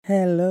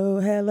Hello,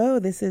 hello.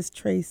 This is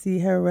Tracy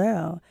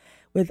Harrell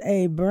with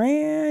a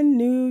brand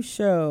new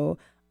show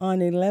on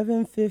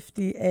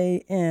 11:50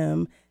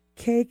 a.m.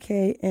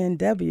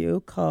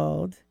 KKNW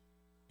called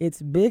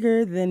It's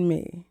Bigger Than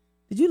Me.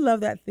 Did you love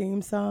that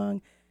theme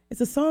song?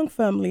 It's a song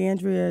from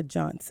Leandria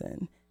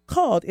Johnson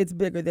called It's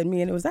Bigger Than Me,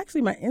 and it was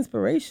actually my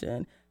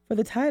inspiration for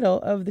the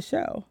title of the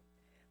show.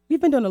 We've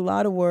been doing a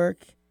lot of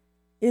work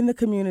in the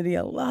community.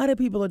 A lot of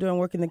people are doing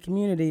work in the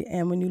community,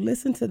 and when you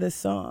listen to this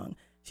song,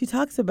 she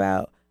talks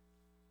about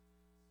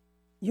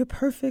you're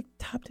perfect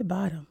top to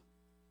bottom,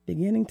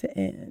 beginning to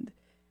end.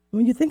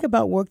 When you think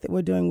about work that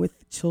we're doing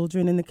with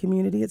children in the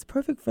community, it's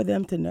perfect for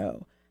them to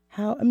know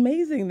how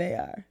amazing they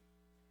are.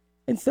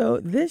 And so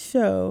this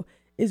show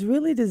is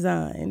really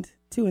designed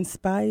to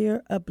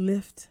inspire,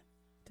 uplift,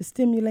 to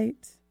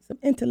stimulate some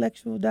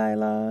intellectual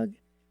dialogue,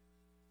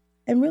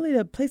 and really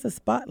to place a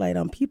spotlight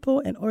on people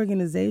and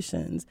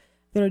organizations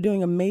that are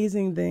doing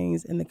amazing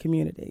things in the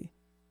community.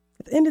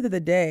 At the end of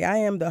the day, I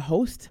am the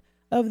host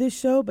of this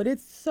show, but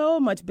it's so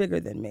much bigger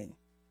than me.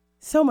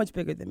 So much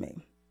bigger than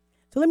me.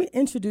 So let me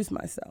introduce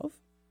myself.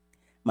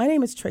 My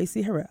name is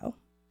Tracy Harrell,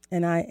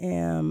 and I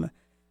am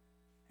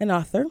an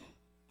author,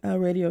 a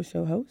radio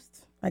show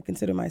host. I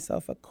consider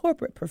myself a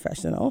corporate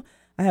professional.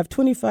 I have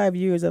 25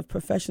 years of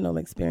professional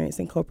experience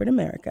in corporate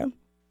America,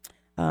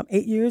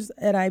 8 years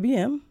at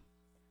IBM.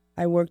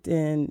 I worked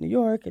in New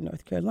York and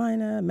North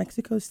Carolina,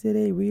 Mexico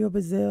City, Rio,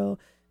 Brazil,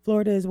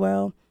 Florida as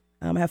well.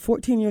 I have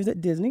 14 years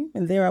at Disney,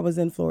 and there I was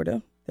in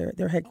Florida,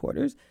 their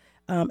headquarters.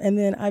 And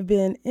then I've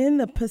been in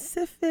the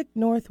Pacific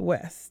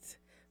Northwest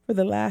for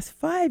the last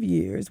 5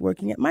 years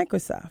working at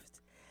Microsoft.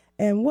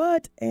 And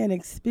what an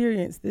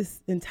experience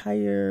this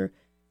entire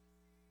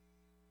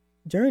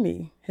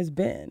journey has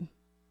been.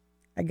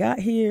 I got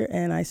here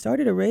and I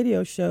started a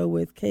radio show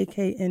with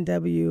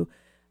KKNW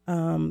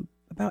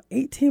about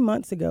 18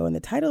 months ago. And the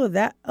title of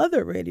that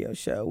other radio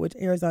show, which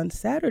airs on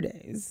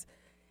Saturdays,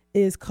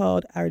 is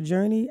called Our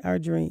Journey, Our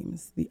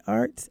Dreams, the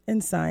art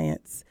and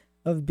science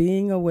of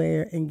being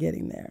aware and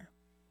getting there.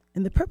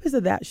 And the purpose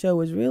of that show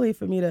was really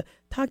for me to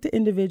talk to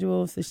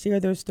individuals, to share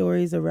their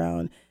stories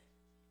around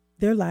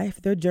their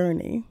life, their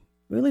journey,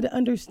 really to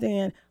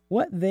understand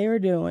what they're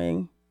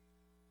doing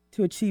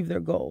to achieve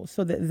their goals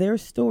so that their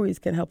stories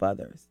can help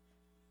others.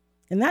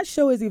 And that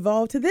show has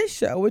evolved to this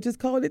show, which is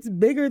called It's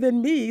Bigger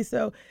Than Me.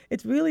 So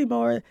it's really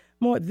more,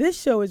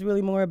 this show is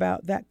really more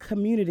about that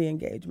community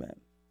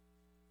engagement.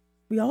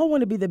 We all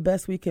want to be the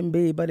best we can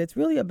be, but it's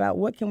really about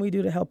what can we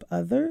do to help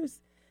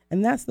others.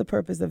 And that's the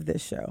purpose of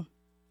this show.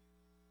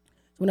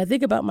 So when I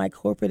think about my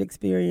corporate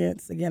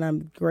experience, again,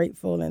 I'm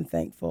grateful and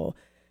thankful,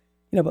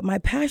 but my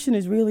passion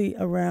is really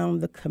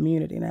around the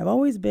community. And I've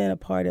always been a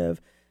part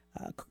of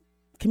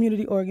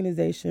community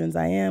organizations.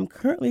 I am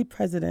currently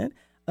president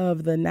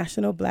of the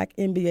National Black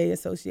MBA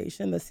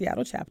Association, the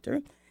Seattle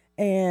chapter.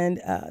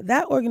 And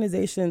that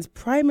organization's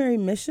primary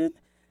mission,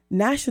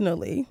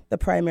 nationally, the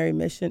primary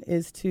mission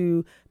is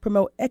to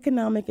promote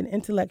economic and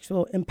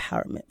intellectual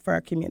empowerment for our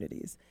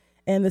communities.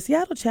 And the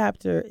Seattle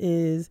chapter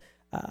is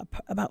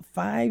about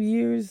 5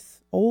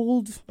 years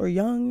old or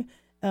young,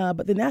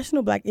 but the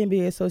National Black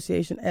MBA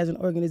Association as an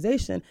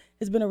organization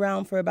has been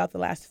around for about the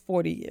last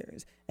 40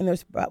 years. And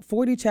there's about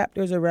 40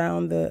 chapters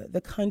around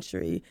the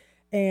country,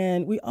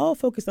 and we all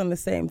focus on the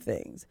same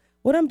things.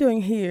 What I'm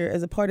doing here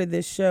as a part of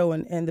this show,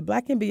 and the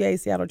Black MBA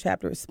Seattle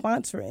chapter is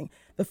sponsoring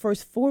the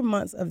first 4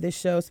 months of this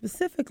show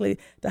specifically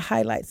to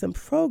highlight some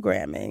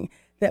programming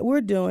that we're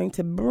doing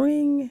to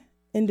bring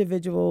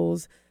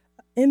individuals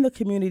in the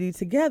community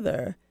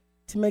together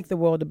to make the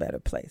world a better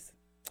place.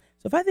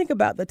 So if I think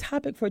about the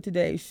topic for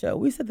today's show,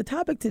 we said the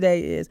topic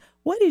today is,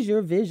 what is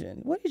your vision?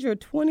 What is your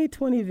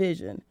 2020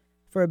 vision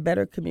for a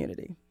better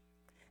community?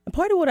 And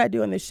part of what I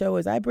do on this show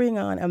is I bring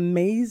on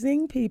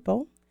amazing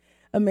people,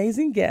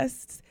 amazing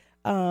guests.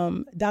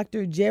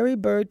 Dr. Jerry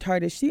Bird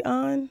Tart, is she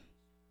on?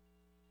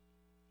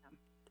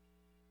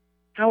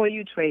 How are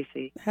you,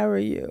 Tracy? How are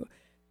you?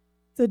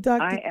 So,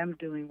 Dr. I am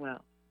doing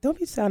well. Don't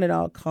be sounding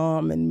all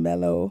calm and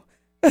mellow.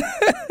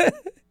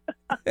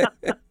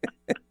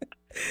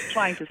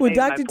 Trying to when save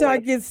Dr. my Tart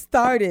voice. gets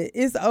started,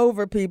 it's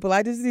over, people.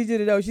 I just need you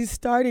to know she's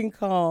starting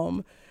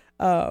calm.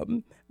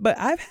 But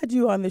I've had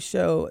you on the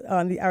show,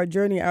 on the Our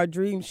Journey, Our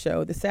Dream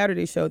show, the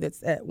Saturday show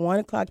that's at 1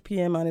 o'clock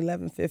p.m. on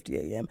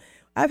 11:50 a.m.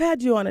 I've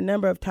had you on a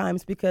number of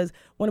times because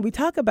when we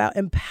talk about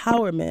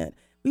empowerment,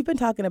 we've been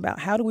talking about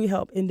how do we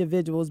help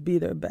individuals be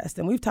their best.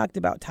 And we've talked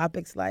about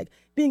topics like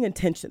being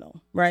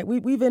intentional, right?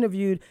 We've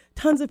interviewed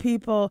tons of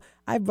people.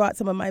 I've brought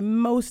some of my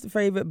most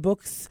favorite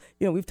books.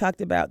 We've talked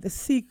about The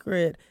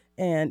Secret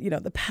and,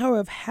 the power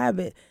of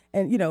habit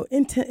and,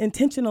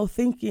 intentional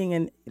thinking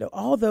and,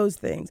 all those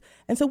things.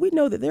 And so we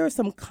know that there are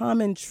some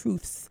common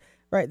truths,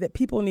 right,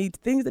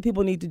 things that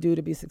people need to do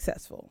to be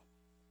successful,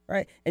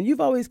 right? And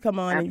you've always come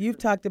on and you've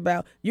talked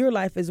about your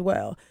life as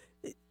well.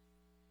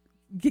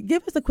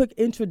 Give us a quick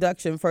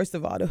introduction, first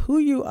of all, to who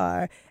you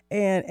are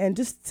and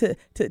just to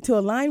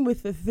align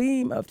with the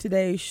theme of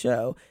today's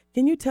show.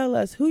 Can you tell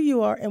us who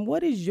you are and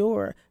what is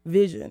your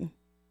vision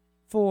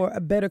for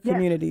a better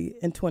community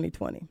in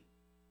 2020?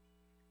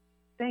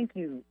 thank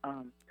you,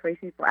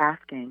 Tracy, for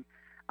asking.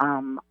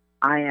 I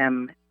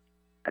am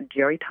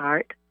Jerry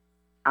Tart.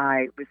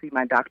 I received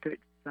my doctorate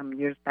some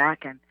years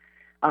back in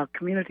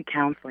community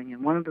counseling,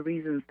 and one of the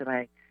reasons that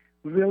I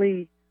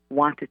really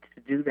wanted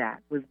to do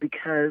that was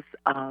because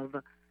of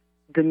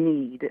the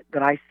need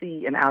that I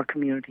see in our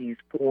communities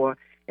for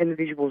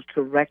individuals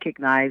to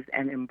recognize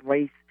and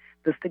embrace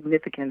the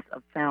significance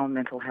of sound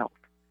mental health.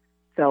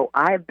 So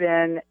I've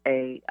been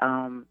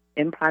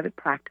in private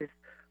practice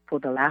for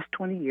the last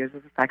 20 years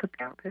as a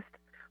psychotherapist.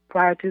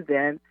 Prior to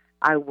then,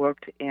 I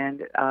worked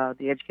in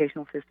the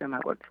educational system. I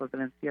worked for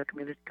Valencia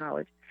Community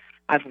College.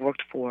 I've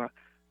worked for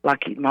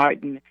Lockheed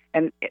Martin.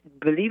 And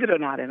believe it or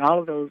not, in all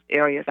of those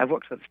areas, I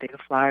worked for the state of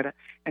Florida.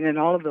 And in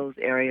all of those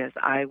areas,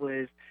 I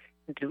was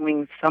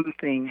doing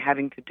something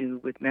having to do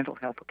with mental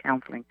health or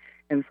counseling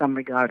in some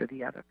regard or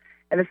the other.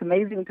 And it's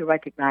amazing to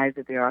recognize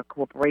that there are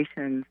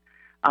corporations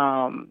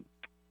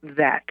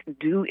that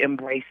do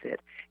embrace it.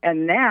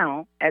 And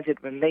now, as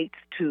it relates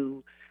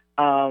to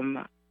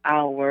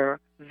our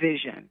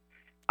vision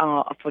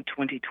for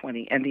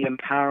 2020 and the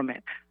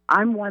empowerment,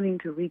 I'm wanting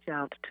to reach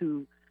out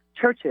to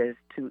churches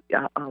to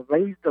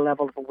raise the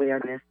level of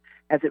awareness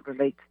as it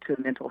relates to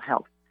mental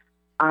health.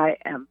 I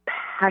am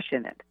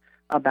passionate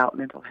about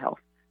mental health.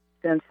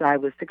 Since I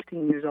was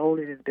 16 years old,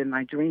 it has been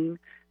my dream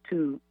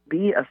to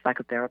be a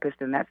psychotherapist,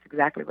 and that's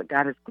exactly what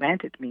God has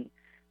granted me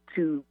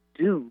to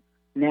do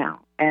now.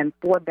 And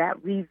for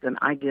that reason,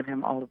 I give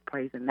him all the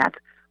praise, and that's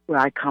where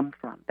I come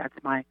from. That's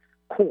my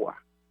core,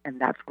 and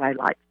that's what I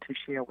like to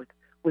share with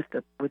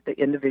the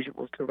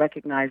individuals, to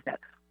recognize that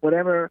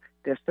whatever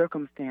their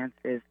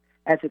circumstances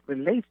as it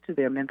relates to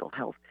their mental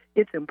health,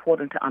 it's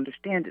important to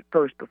understand it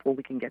first before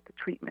we can get the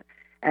treatment.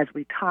 As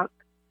we talk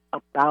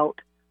about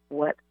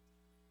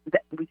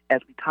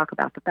as we talk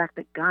about the fact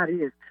that God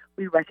is,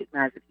 we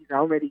recognize that he's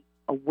already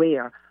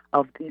aware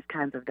of these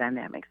kinds of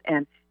dynamics,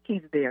 and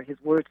he's there. His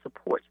word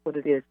supports what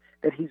it is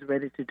that he's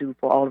ready to do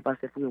for all of us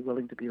if we're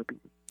willing to be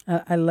obedient.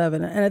 I love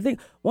it. And I think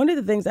one of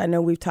the things I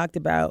know we've talked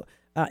about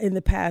in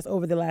the past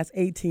over the last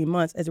 18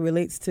 months as it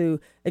relates to,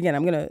 again,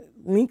 I'm going to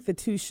link the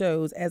two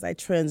shows as I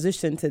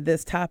transition to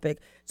this topic.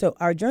 So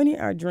Our Journey,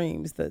 Our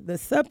Dreams, the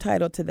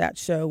subtitle to that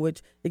show,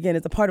 which, again,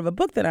 is a part of a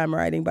book that I'm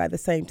writing by the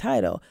same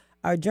title,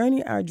 Our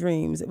Journey, Our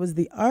Dreams. It was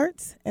the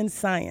art and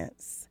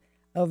science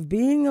of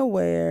being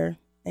aware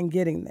and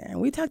getting there.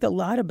 And we talked a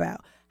lot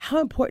about how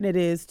important it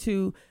is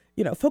to,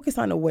 focus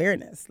on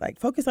awareness, like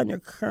focus on your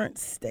current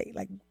state,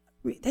 like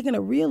taking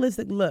a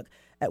realistic look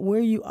at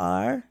where you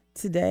are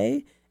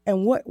today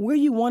and where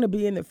you want to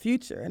be in the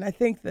future. And I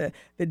think the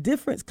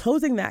difference,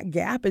 closing that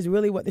gap, is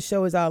really what the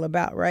show is all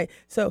about, right?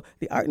 So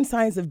the art and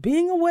science of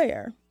being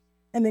aware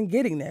and then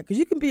getting there, because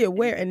you can be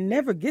aware and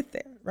never get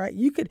there, right?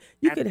 You could,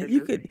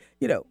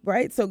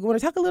 right? So we want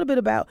to talk a little bit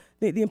about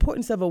the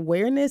importance of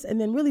awareness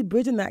and then really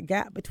bridging that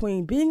gap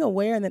between being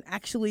aware and then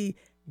actually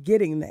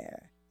getting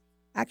there,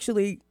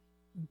 actually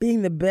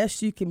being the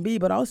best you can be,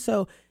 but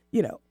also,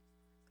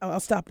 I'll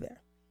stop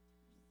there.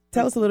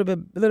 Tell us a little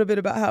bit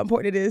about how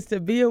important it is to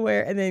be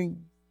aware and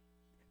then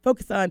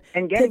focus on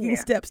taking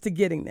steps to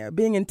getting there,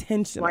 being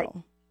intentional.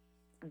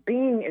 Right.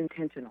 Being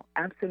intentional,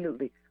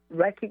 absolutely.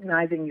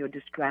 Recognizing your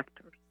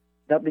distractors,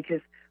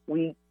 because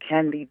we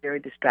can be very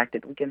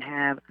distracted. We can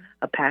have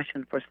a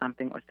passion for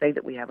something or say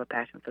that we have a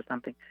passion for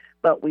something,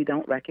 but we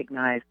don't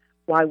recognize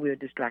why we're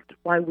distracted,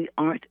 why we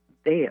aren't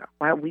there,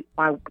 why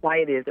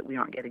it is that we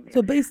aren't getting there.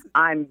 So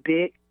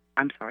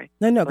I'm sorry.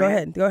 No, go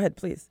ahead. Go ahead,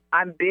 please.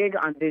 I'm big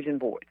on vision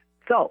boards.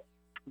 So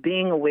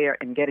being aware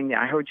and getting there.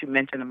 I heard you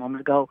mention a moment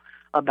ago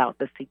about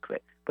The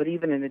Secret, but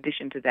even in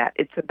addition to that,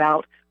 it's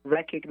about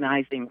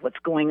recognizing what's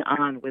going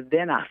on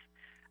within us.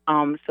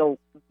 So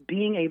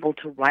being able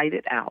to write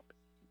it out,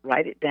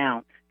 write it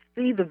down,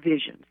 see the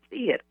vision,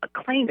 see it,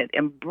 acclaim it,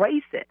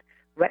 embrace it,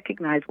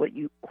 recognize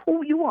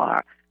who you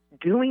are,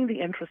 doing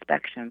the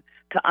introspection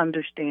to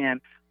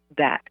understand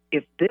that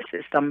if this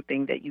is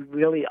something that you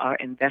really are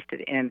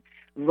invested in,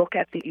 look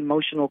at the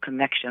emotional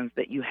connections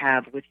that you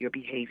have with your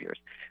behaviors,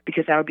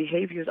 because our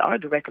behaviors are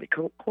directly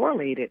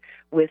correlated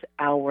with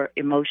our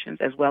emotions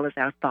as well as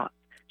our thoughts.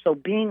 So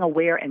being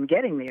aware and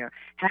getting there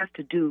has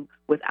to do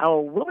with our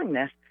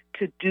willingness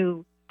to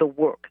do the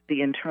work,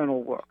 the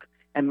internal work,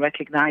 and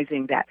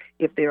recognizing that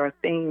if there are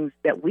things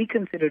that we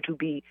consider to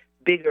be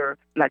bigger,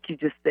 like you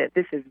just said,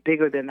 this is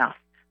bigger than us,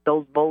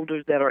 those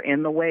boulders that are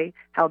in the way,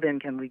 how then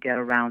can we get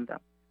around them?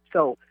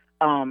 So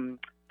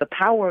the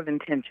power of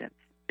intention,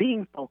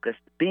 being focused,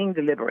 being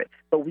deliberate,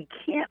 but we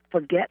can't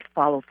forget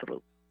follow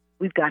through.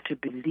 We've got to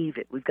believe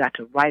it. We've got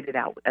to write it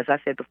out. As I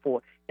said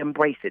before,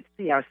 embrace it,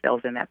 see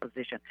ourselves in that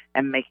position,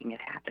 and making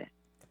it happen.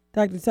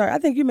 Dr. Tart, I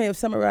think you may have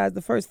summarized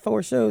the first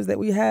 4 shows that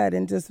we had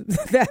in just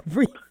that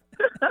brief.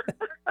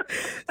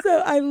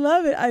 So I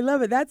love it. I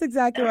love it. That's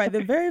exactly right.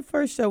 The very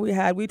first show we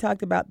had, we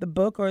talked about the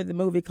book or the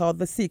movie called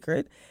The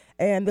Secret.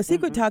 And The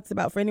Secret talks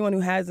about, for anyone who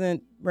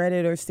hasn't read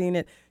it or seen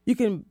it, you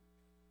can,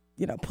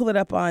 pull it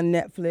up on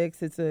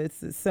Netflix. It's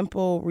a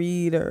simple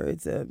read, or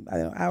it's a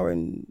hour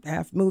and a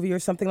half movie or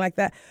something like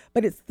that.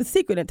 But it's The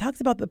Secret. It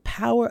talks about the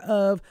power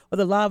of, or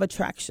the law of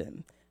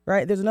attraction.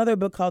 right? There's another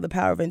book called The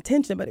Power of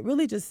Intention, but it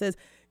really just says,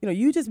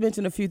 you just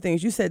mentioned a few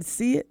things. You said,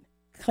 see it,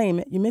 claim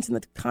it. You mentioned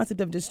the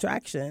concept of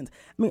distractions.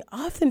 I mean,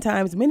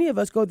 oftentimes, many of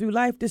us go through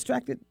life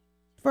distracted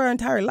for our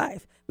entire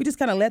life. We just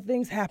kind of let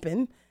things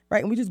happen,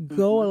 right? And we just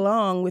go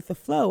along with the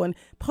flow. And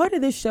part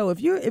of this show,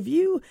 if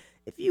you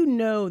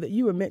know that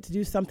you were meant to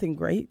do something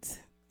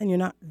great and you're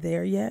not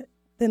there yet,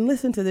 then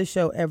listen to this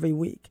show every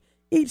week.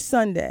 Each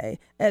Sunday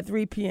at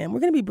 3 p.m.,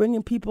 we're going to be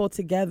bringing people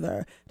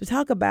together to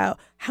talk about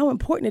how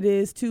important it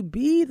is to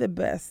be the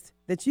best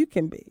that you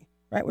can be,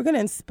 right? We're going to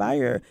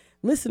inspire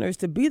listeners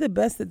to be the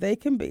best that they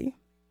can be.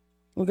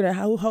 We're going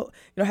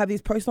to have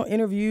these personal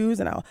interviews,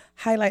 and I'll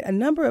highlight a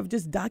number of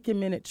just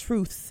documented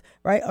truths,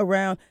 right,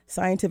 around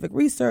scientific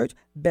research,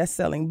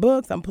 best-selling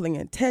books. I'm pulling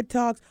in TED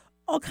Talks,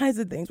 all kinds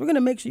of things. We're going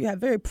to make sure you have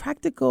very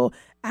practical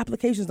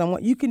applications on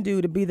what you can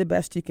do to be the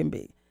best you can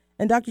be.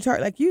 And Dr. Tartt,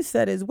 like you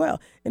said as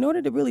well, in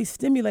order to really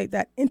stimulate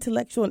that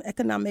intellectual and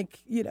economic,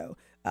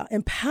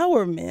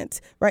 empowerment,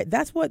 right?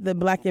 That's what the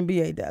Black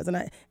MBA does.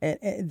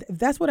 And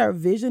that's what our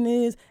vision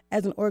is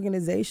as an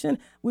organization.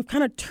 We've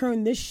kind of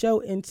turned this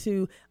show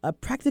into a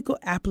practical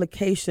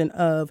application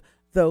of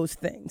those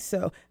things.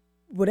 So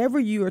whatever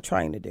you are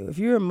trying to do, if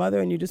you're a mother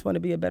and you just want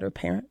to be a better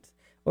parent,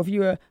 or if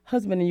you're a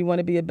husband and you want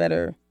to be a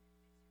better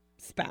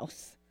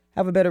spouse,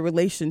 have a better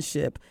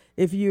relationship,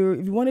 if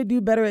you want to do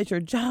better at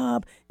your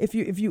job, if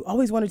you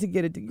always wanted to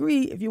get a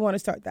degree, if you want to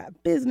start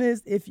that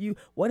business,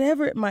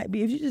 whatever it might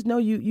be, if you just know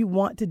you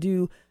want to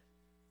do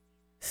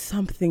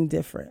something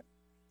different,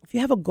 if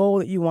you have a goal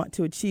that you want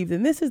to achieve,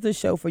 then this is the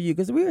show for you,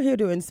 because we're here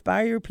to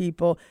inspire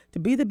people to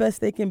be the best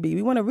they can be.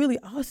 We want to really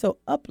also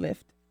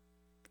uplift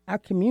our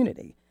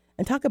community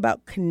and talk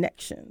about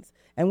connections.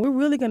 And we're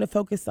really going to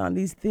focus on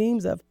these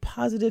themes of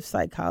positive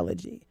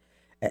psychology.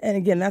 And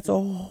again, that's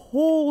a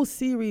whole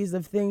series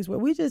of things where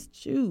we just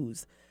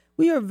choose.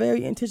 We are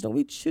very intentional.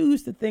 We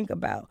choose to think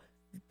about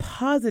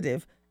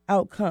positive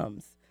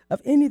outcomes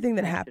of anything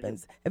that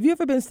happens. Have you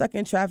ever been stuck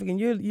in traffic and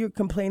you're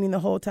complaining the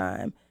whole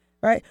time,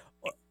 right?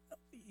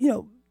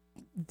 You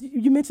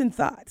mentioned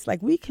thoughts.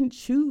 Like, we can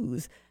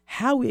choose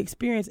how we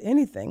experience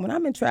anything. When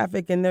I'm in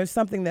traffic and there's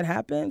something that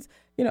happens,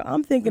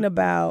 I'm thinking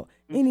about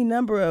any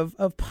number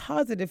of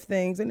positive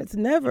things. And it's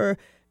never,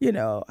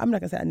 I'm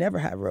not going to say I never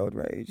have road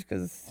rage,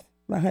 because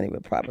my honey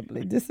would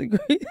probably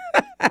disagree.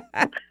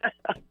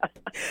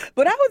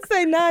 But I would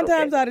say 9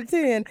 times out of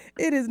 10,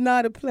 it is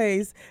not a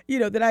place,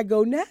 that I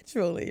go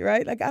naturally,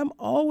 right? Like, I'm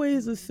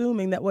always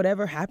assuming that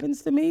whatever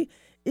happens to me,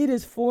 it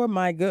is for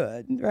my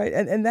good, right?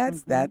 And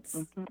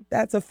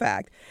that's a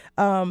fact.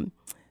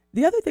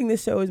 The other thing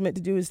this show is meant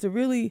to do is to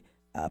really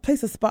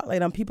place a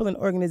spotlight on people and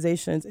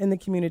organizations in the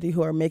community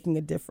who are making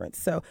a difference.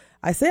 So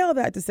I say all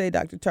that to say,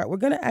 Dr. Tartt, we're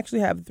going to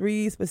actually have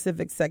 3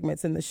 specific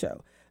segments in the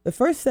show. The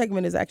first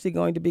segment is actually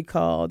going to be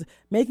called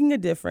Making a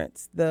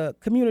Difference, the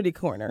Community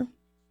Corner.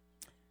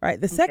 Right.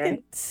 The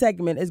second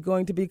segment is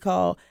going to be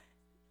called,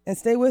 and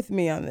stay with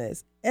me on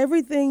this,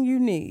 Everything You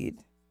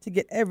Need to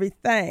Get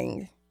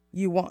Everything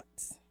You Want.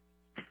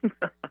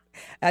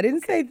 I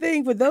didn't say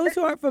thing. For those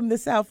who aren't from the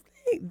South,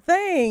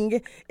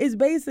 thing is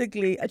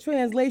basically a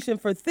translation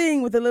for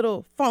thing with a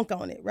little funk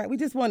on it, right? We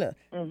just want to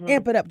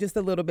amp it up just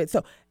a little bit.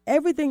 So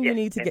everything you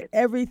need to get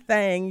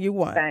everything you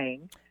want.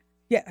 Thing.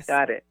 Yes.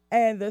 Got it.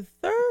 And the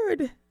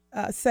third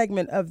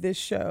segment of this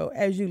show,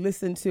 as you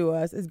listen to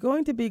us, is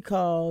going to be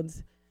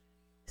called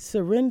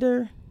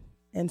Surrender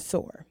and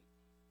Soar.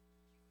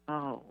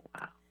 Oh,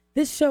 wow.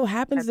 This show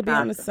happens to be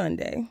on a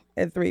Sunday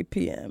at 3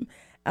 p.m.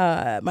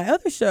 My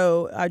other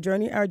show, Our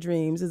Journey, Our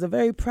Dreams, is a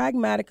very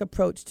pragmatic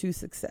approach to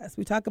success.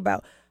 We talk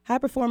about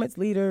high-performance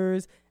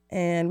leaders,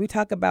 and we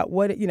talk about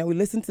we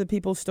listen to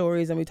people's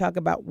stories, and we talk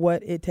about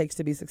what it takes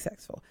to be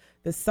successful.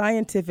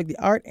 The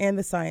art and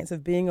the science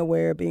of being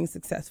aware, being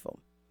successful.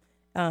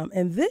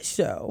 And this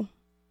show,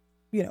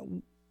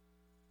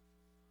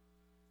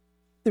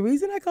 the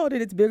reason I called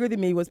it It's Bigger Than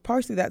Me was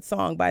partially that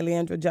song by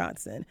Leandra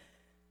Johnson.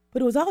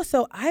 But it was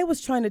also, I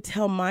was trying to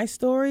tell my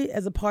story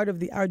as a part of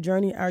the Our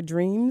Journey, Our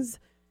Dreams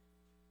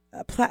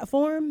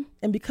platform.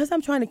 And because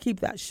I'm trying to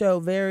keep that show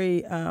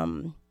very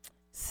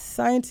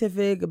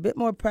scientific, a bit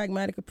more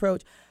pragmatic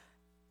approach,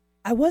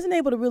 I wasn't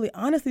able to really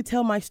honestly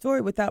tell my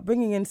story without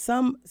bringing in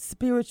some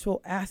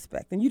spiritual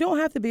aspect. And you don't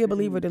have to be a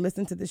believer to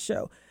listen to the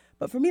show.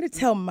 But for me to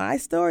tell my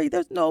story,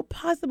 there's no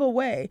possible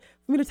way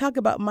for me to talk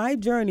about my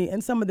journey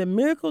and some of the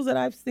miracles that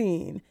I've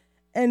seen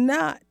and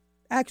not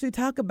actually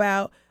talk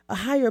about a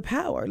higher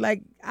power.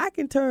 Like,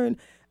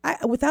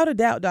 without a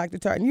doubt, Dr.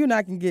 Tartt, you and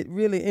I can get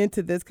really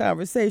into this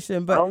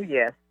conversation. But oh,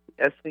 yes.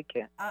 Yes, we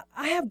can.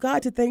 I have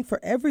God to thank for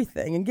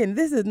everything. Again,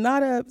 this is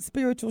not a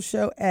spiritual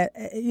show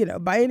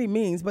by any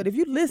means. But if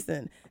you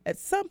listen, at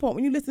some point,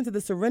 when you listen to the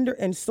Surrender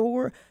and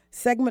Soar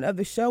segment of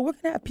the show, we're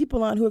going to have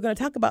people on who are going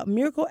to talk about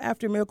miracle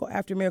after miracle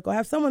after miracle. I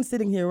have someone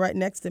sitting here right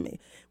next to me.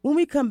 When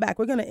we come back,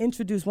 we're going to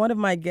introduce one of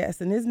my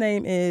guests, and his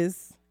name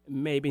is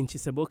Mabin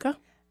Chisabuka.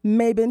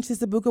 Mabin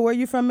Chisabuka. Where are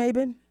you from,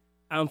 Mabin?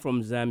 I'm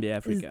from Zambia,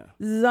 Africa.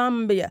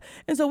 Zambia.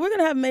 And so we're going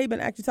to have Maben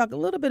actually talk a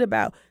little bit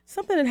about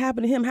something that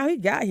happened to him, how he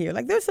got here.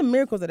 Like, there's some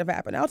miracles that have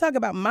happened. I'll talk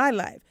about my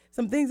life,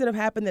 some things that have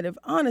happened that have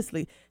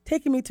honestly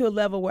taken me to a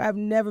level where I've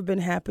never been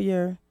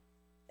happier.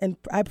 And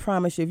I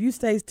promise you, if you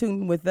stay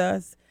tuned with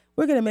us,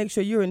 we're going to make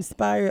sure you're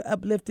inspired,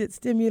 uplifted,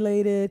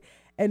 stimulated,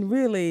 and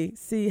really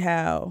see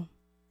how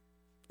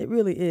it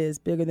really is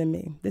bigger than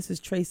me. This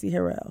is Tracy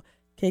Harrell,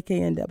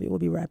 KKNW. We'll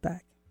be right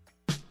back.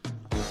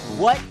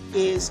 What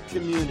is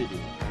community?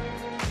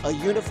 A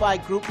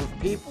unified group of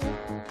people?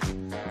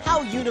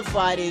 How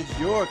unified is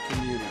your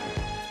community?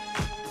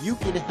 You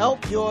can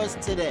help yours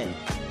today.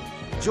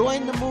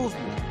 Join the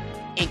movement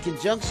in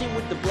conjunction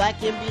with the Black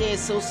MBA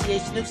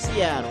Association of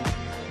Seattle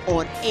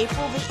on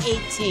April the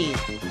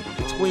 18th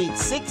between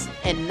 6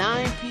 and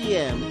 9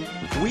 p.m.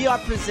 We are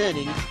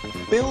presenting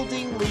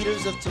Building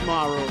Leaders of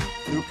Tomorrow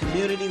through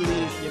Community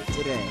Leadership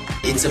Today.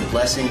 It's a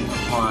blessing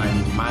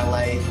upon my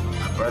life,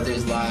 my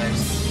brother's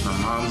lives, my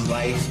mom's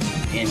life,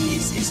 and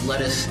it's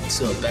led us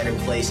to a better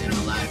place in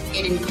our life.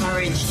 It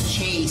encouraged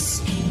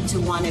Chase to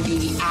want to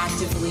be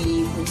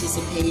actively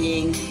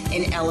participating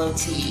in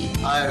LOT.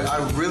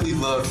 I really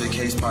love the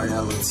Case Party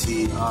LOT.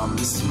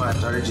 This is my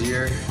third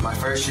year. My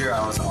first year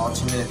I was an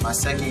alternate. My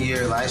second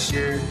year last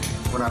year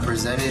when I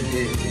presented,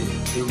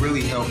 it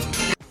really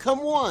helped.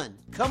 Come on,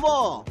 come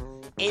all.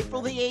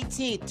 April the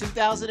 18th,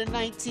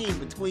 2019,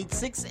 between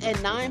 6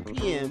 and 9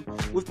 p.m.,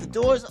 with the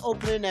doors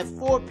opening at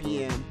 4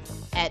 p.m.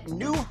 at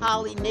New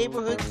Holly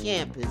Neighborhood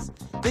Campus,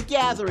 The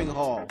Gathering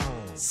Hall,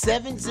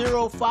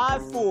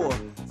 7054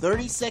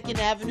 32nd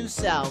Avenue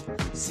South,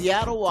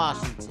 Seattle,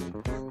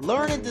 Washington.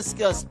 Learn and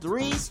discuss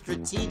 3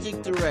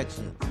 strategic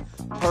directions: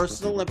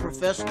 personal and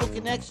professional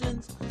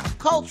connections,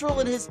 cultural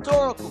and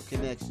historical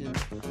connections,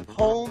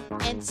 home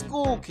and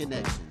school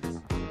connections.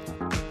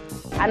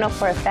 I know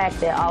for a fact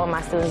that all of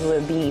my students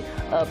would be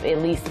up at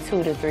least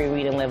 2 to 3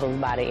 reading levels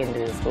by the end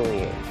of the school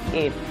year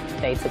if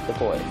they took the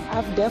course.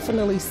 I've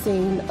definitely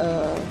seen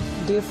a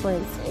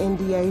difference in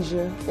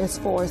DeAsia as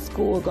far as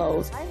school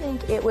goes. I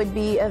think it would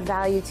be of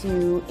value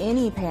to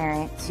any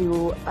parent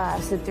to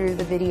sit through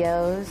the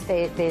videos.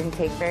 They didn't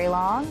take very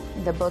long.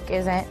 The book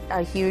isn't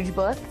a huge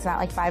book. It's not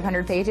like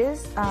 500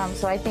 pages.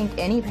 So I think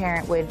any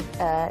parent would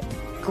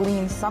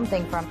glean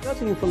something from.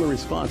 Judging you from the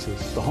responses,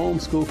 the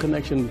Homeschool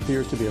Connection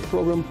appears to be a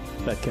program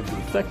that can be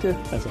effective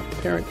as a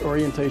parent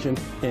orientation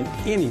in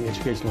any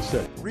educational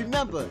setting.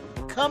 Remember,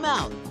 come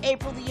out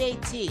April the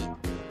 18th.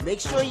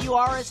 Make sure you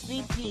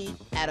RSVP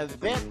at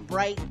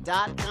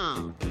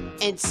eventbrite.com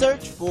and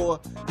search for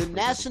the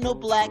National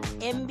Black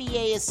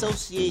MBA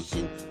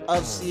Association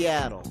of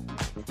Seattle.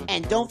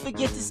 And don't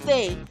forget to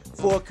stay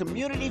for a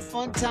Community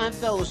Fun Time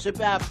Fellowship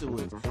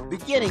afterwards,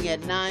 beginning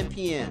at 9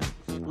 p.m.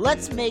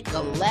 Let's make a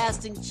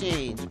lasting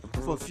change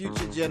for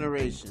future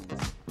generations.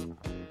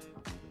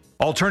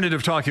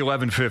 Alternative Talk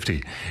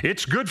 1150.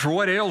 It's good for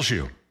what ails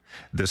you.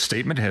 This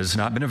statement has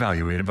not been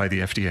evaluated by the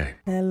FDA.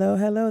 Hello,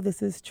 hello.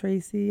 This is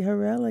Tracy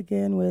Harrell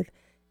again with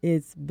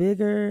It's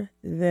Bigger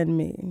Than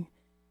Me.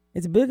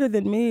 It's bigger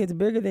than me. It's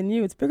bigger than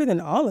you. It's bigger than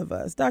all of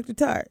us. Dr.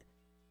 Tart,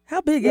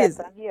 how big is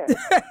it? I'm here.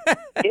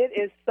 It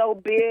is so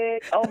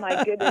big. Oh,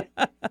 my goodness.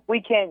 We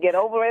can't get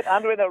over it,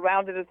 under it,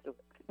 around it.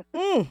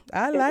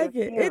 I like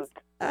it.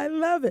 I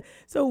love it.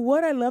 So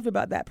what I loved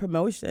about that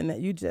promotion that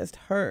you just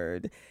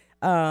heard,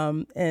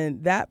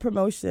 and that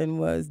promotion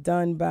was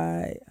done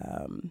by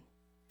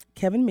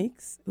Kevin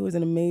Meeks, who is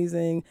an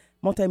amazing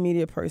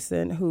multimedia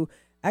person who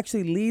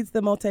actually leads the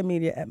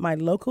multimedia at my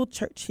local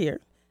church here.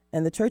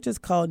 And the church is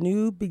called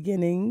New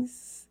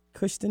Beginnings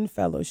Christian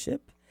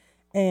Fellowship.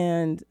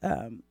 And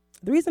the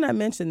reason I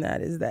mention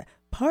that is that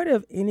part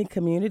of any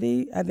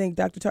community, I think,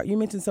 Dr. Tart, you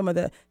mentioned some of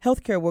the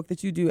healthcare work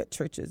that you do at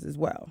churches as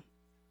well.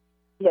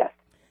 Yes.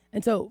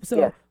 And so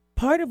yes.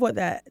 Part of what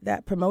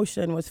that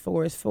promotion was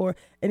for is for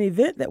an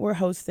event that we're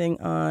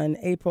hosting on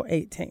April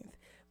 18th.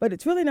 But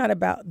it's really not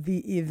about the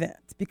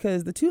event,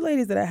 because the 2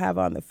 ladies that I have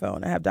on the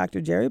phone, I have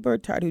Dr. Jerry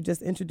Bird-Tart, who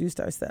just introduced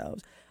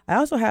ourselves. I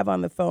also have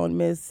on the phone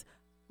Miss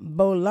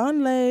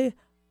Bolanle.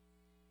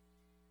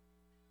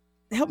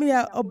 Help me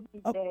out.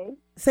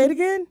 Say it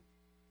again.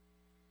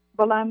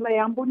 Bolanle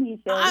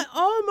Ambonije. I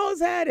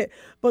almost had it.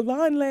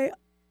 Bolanle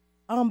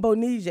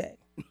Ambonije.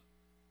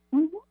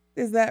 Mm-hmm.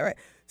 Is that right?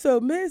 So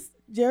Miss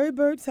Jerry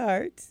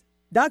Bird-Tart,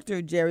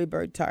 Dr. Jerry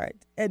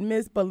Bird-Tart, and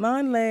Miss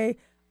Bolanle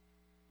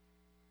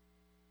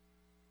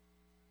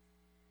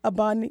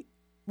Abani.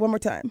 One more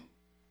time.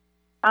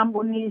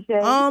 Ambonije.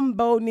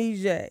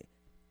 Ambonije.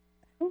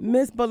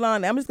 Miss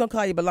Bolanle. I'm just going to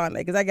call you Bolanle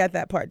because I got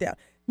that part down.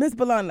 Miss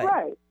Bolanle.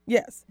 Right.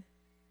 Yes.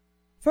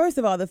 First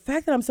of all, the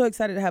fact that I'm so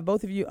excited to have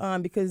both of you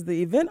on, because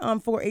the event on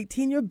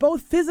 4/18, you're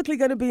both physically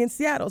going to be in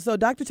Seattle. So,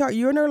 Dr. Tart,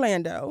 you're in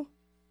Orlando,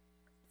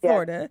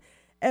 Florida. Yes.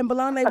 And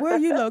Bolanle, where are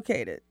you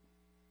located?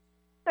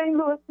 St.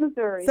 Louis,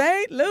 Missouri.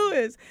 St.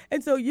 Louis.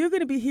 And so you're going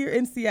to be here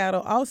in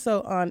Seattle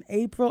also on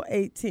April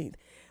 18th.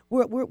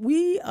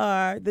 We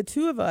are the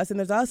 2 of us, and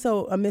there's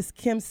also a Miss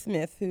Kim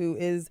Smith, who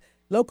is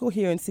local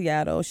here in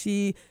Seattle.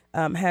 She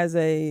has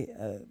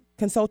a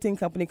consulting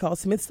company called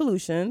Smith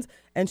Solutions,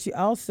 and she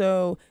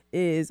also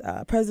is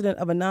president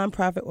of a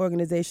nonprofit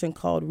organization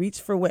called Reach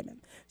for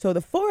Women. So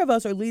the four of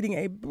us are leading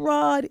a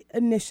broad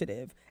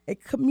initiative, a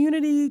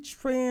community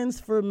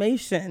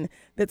transformation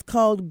that's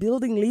called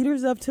Building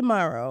Leaders of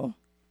Tomorrow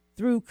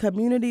through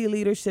Community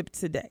Leadership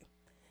Today.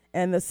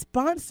 And the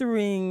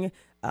sponsoring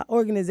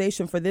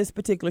organization for this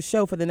particular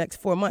show for the next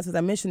 4 months, as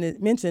I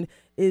mentioned,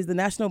 is the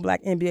National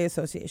Black MBA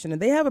Association.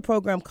 And they have a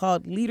program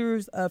called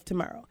Leaders of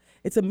Tomorrow.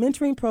 It's a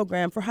mentoring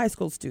program for high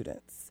school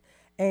students.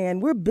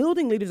 And we're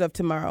building Leaders of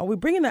Tomorrow. We're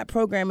bringing that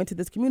program into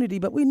this community,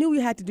 but we knew we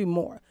had to do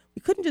more.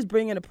 We couldn't just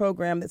bring in a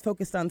program that's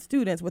focused on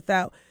students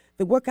without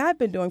the work I've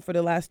been doing for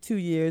the last 2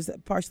 years,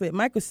 partially at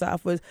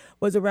Microsoft,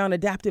 was around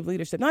adaptive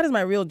leadership, not as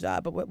my real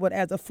job, but what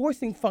as a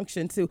forcing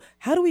function to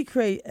how do we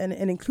create an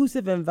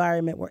inclusive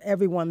environment where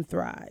everyone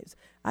thrives.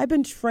 I've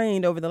been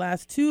trained over the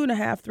last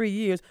 2.5, 3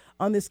 years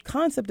on this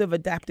concept of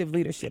adaptive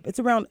leadership. It's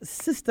around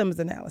systems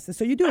analysis.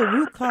 So you do a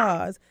root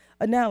cause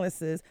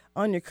analysis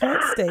on your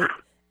current state,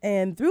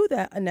 and through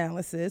that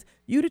analysis,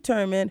 you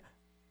determine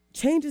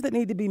changes that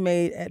need to be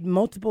made at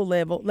multiple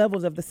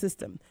levels of the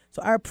system.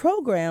 So our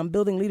program,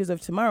 Building Leaders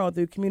of Tomorrow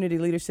through Community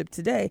Leadership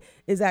Today,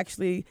 is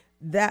actually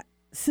that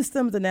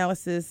systems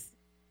analysis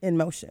in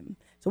motion.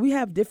 So we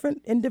have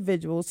different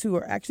individuals who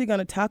are actually going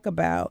to talk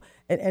about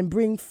and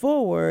bring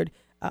forward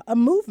a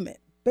movement,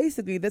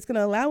 basically, that's going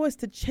to allow us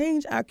to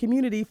change our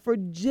community for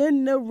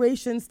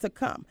generations to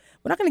come.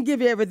 We're not going to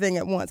give you everything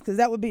at once because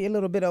that would be a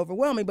little bit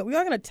overwhelming, but we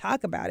are going to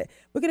talk about it.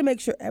 We're going to make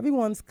sure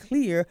everyone's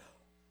clear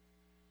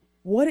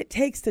what it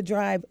takes to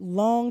drive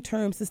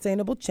long-term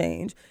sustainable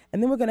change.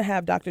 And then we're going to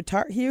have Dr.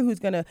 Tart here, who's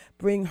going to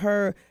bring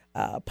her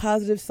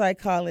positive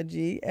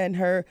psychology and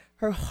her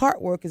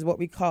heart work is what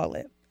we call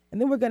it. And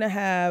then we're going to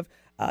have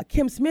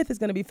Kim Smith is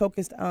going to be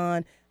focused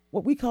on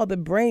what we call the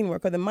brain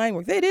work or the mind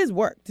work. It is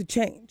work to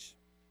change.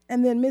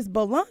 And then Ms.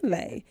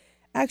 Bolanle,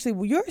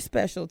 actually, your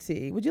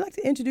specialty, would you like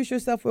to introduce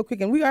yourself real quick?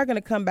 And we are going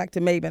to come back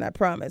to Mabin, I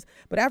promise.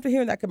 But after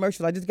hearing that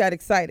commercial, I just got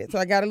excited. So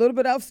I got a little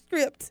bit off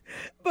script.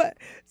 But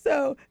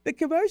so the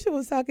commercial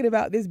was talking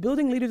about this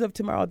Building Leaders of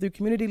Tomorrow through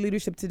Community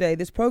Leadership Today,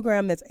 this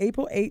program that's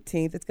April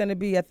 18th. It's going to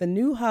be at the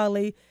New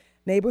Holly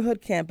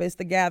Neighborhood Campus,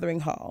 the Gathering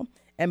Hall.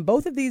 And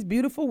both of these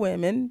beautiful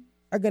women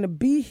are going to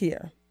be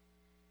here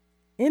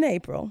in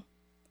April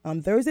on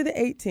Thursday the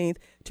 18th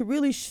to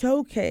really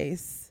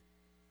showcase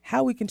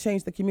how we can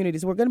change the community.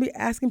 So we're going to be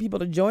asking people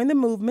to join the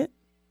movement,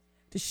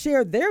 to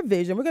share their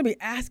vision. We're going to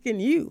be asking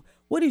you,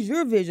 what is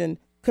your vision,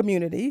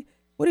 community?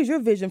 What is your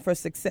vision for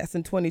success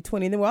in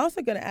 2020? And then we're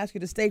also going to ask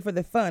you to stay for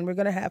the fun. We're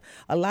going to have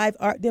a live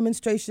art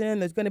demonstration.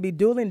 There's going to be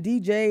dueling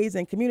DJs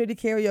and community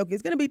karaoke.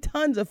 It's going to be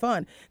tons of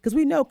fun because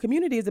we know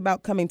community is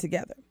about coming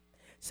together.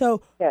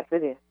 So yes,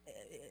 it is.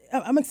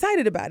 I'm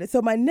excited about it.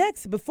 So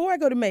before I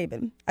go to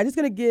Mabin, I'm just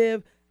going to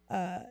give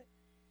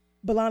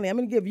Bolanle, I'm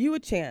going to give you a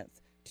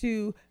chance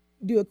to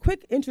do a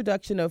quick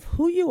introduction of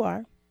who you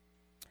are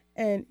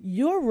and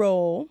your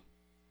role,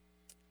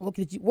 work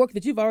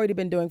that you've already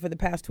been doing for the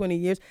past 20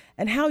 years,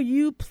 and how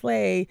you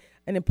play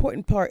an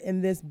important part in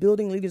this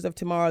Building Leaders of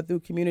Tomorrow through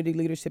Community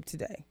Leadership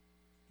Today.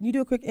 Can you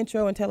do a quick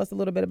intro and tell us a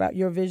little bit about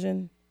your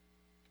vision?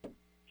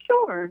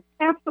 Sure,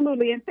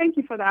 absolutely, and thank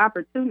you for the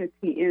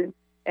opportunity.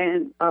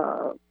 And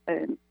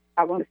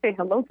I want to say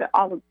hello to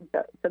all of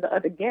the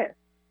other guests.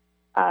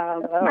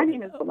 My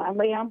name is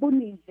Bolanle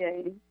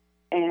Ambonije,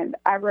 and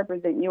I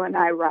represent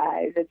UNI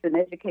Rise. It's an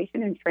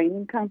education and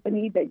training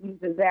company that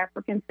uses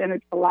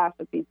African-centered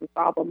philosophy to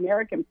solve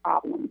American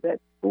problems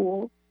at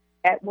school,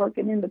 at work,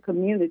 and in the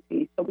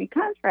community. So we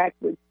contract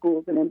with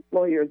schools and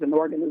employers and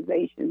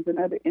organizations and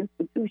other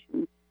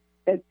institutions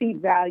that see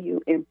value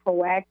in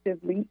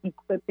proactively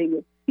equipping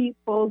its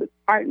people, its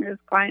partners,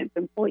 clients,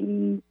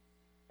 employees,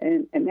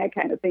 and that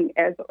kind of thing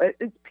as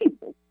its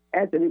people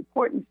as an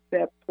important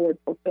step toward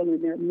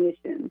fulfilling their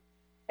mission.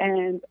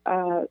 And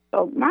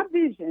so my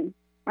vision,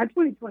 my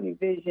 2020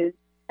 vision,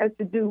 has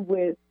to do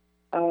with,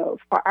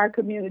 for our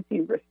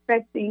community,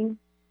 respecting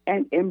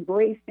and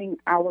embracing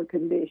our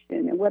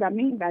condition. And what I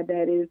mean by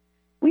that is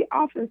we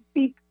often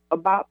speak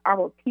about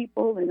our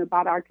people and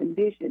about our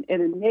condition in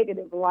a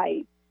negative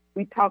light.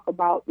 We talk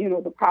about,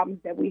 the problems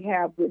that we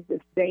have with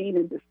disdain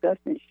and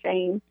disgust and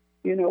shame.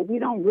 We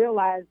don't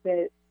realize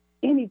that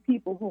any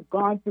people who've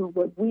gone through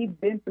what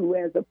we've been through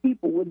as a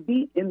people would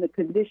be in the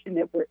condition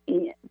that we're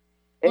in.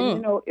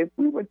 And, if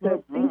we were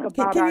to think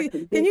about our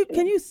condition.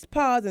 Can you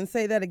pause and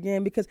say that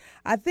again? Because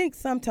I think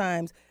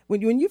sometimes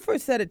when you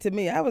first said it to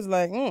me, I was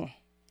like,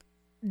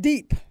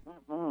 deep.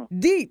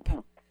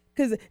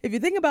 Because if you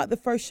think about the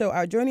first show,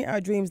 Our Journey,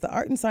 Our Dreams, the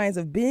art and science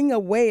of being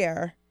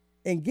aware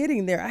and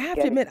getting there, I have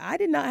to admit, I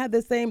did not have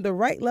the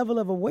right level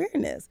of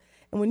awareness.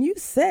 And when you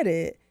said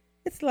it,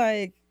 it's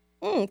like,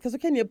 because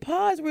can you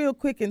pause real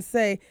quick and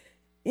say,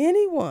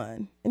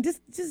 anyone, and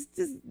just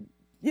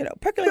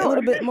percolate a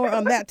little bit more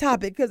on that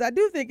topic, because I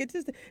do think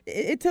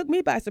it took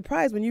me by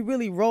surprise when you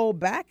really roll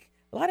back.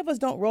 A lot of us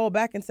don't roll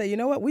back and say, you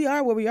know what, we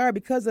are where we are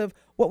because of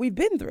what we've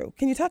been through.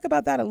 Can you talk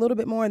about that a little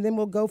bit more, and then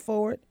we'll go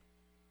forward?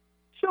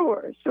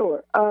 Sure.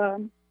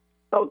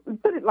 So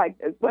put it like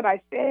this, what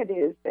I said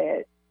is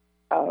that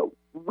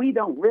we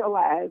don't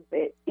realize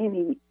that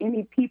any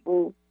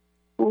people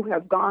who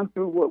have gone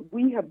through what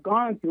we have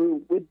gone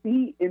through would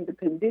be in the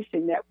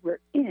condition that we're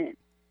in,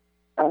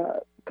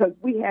 because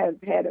we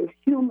have had a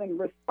human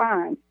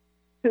response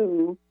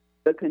to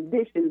the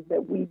conditions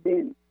that we've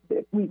been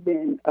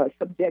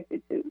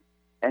subjected to.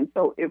 And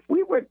so if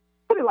we were,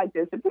 put it like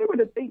this, if we were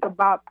to think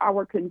about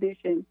our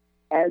condition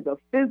as a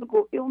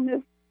physical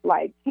illness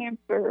like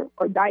cancer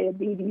or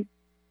diabetes,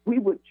 we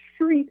would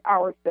treat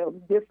ourselves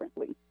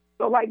differently.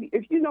 So like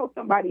if you know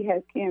somebody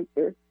has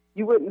cancer,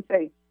 you wouldn't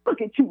say,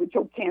 look at you with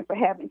your cancer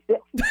having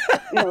sex.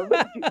 Look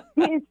at you.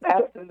 He's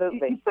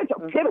such a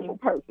pitiful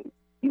person.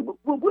 We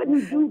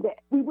wouldn't do that.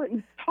 We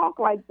wouldn't talk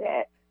like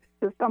that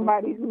to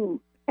somebody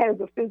who has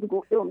a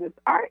physical illness.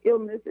 Our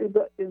illness is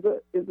a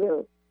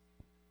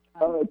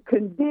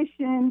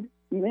conditioned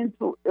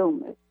mental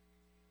illness,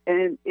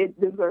 and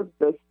it deserves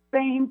the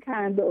same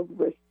kind of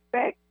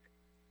respect,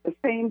 the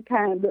same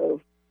kind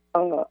of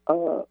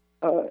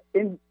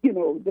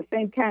the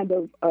same kind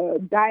of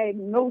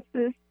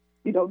diagnosis,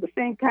 the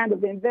same kind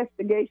of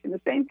investigation,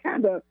 the same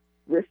kind of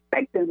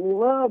respect and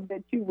love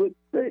that you would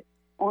put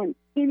on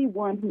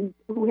anyone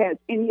who has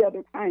any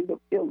other kind of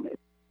illness.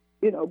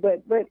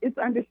 But it's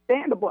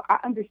understandable. I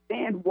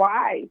understand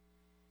why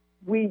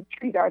we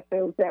treat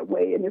ourselves that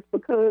way, and it's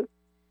because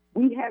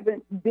we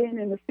haven't been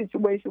in a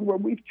situation where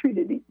we've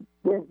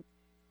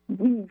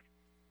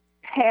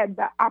had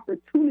the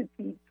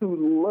opportunity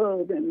to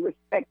love and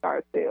respect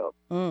ourselves.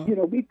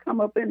 We've come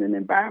up in an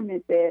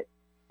environment that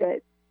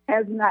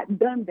has not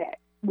done that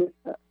with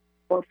us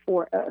or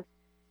for us,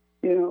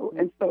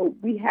 and so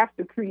we have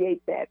to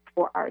create that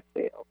for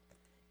ourselves.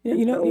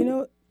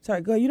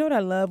 Sorry, go. You know what I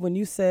love when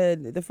you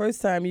said the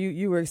first time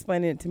you were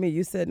explaining it to me.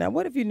 You said, "Now,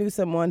 what if you knew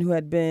someone who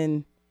had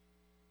been?"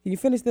 Can you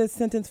finish this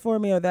sentence for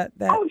me, or that?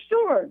 Oh,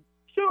 sure.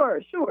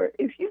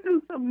 If you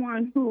knew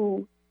someone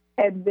who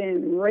had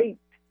been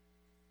raped,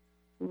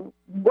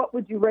 what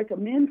would you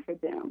recommend for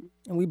them?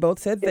 And we both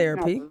said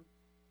therapy.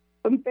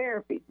 Some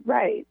therapy,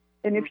 right?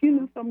 And if you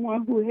knew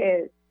someone who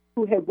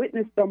had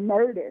witnessed a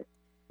murder,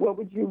 what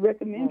would you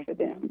recommend for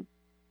them?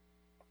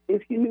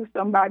 If you knew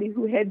somebody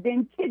who had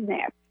been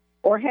kidnapped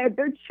or had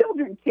their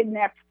children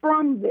kidnapped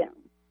from them,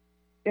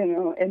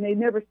 and they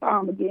never saw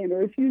them again,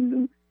 or if you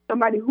knew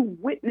somebody who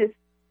witnessed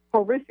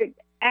horrific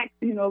acts,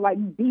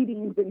 like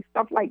beatings and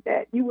stuff like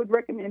that, you would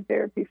recommend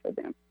therapy for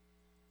them.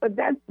 But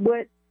that's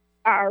what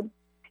our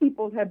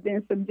people have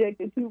been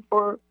subjected to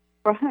for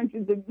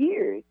hundreds of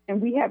years, and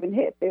we haven't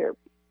had therapy.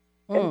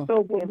 And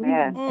so what we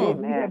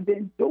have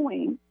been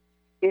doing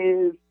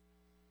is,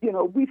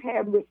 we've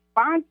had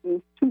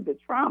responses to the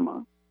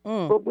trauma,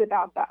 but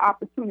without the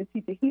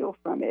opportunity to heal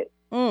from it.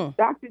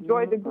 Dr.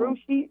 Joy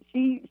DeGruy,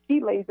 she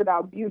lays it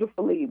out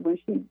beautifully when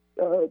she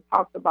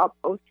talks about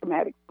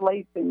post-traumatic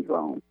slave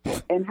syndrome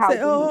and how.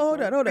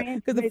 Hold on,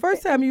 because the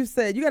first time you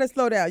said, you got to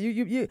slow down.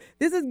 You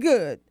this is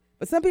good,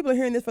 but some people are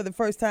hearing this for the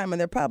first time and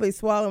they're probably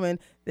swallowing,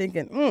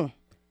 thinking,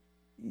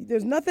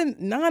 there's nothing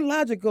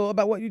non-logical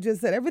about what you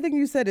just said. Everything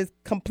you said is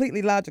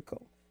completely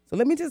logical. So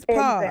let me just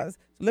pause.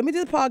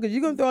 Because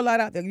you're going to throw a lot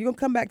out there. You're going to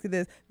come back to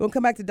this. We're going to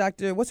come back to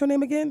Dr. What's her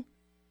name again?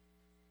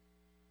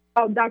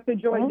 Oh, Dr.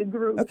 Joy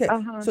DeGruy. Okay,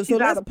 so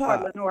let's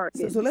pause.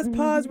 So let's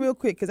pause real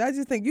quick, because I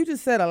just think you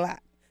just said a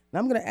lot. And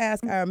I'm going to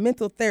ask our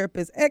mental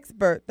therapist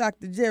expert,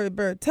 Dr. Jerry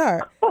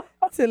Bird-Tart,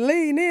 to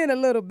lean in a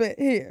little bit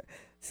here.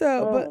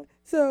 So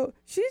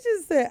she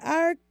just said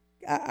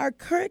our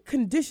current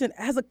condition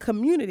as a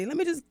community. Let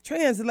me just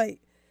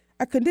translate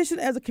our condition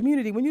as a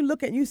community. When you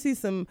look at, you see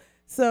some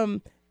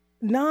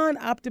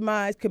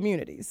non-optimized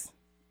communities.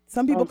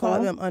 Some people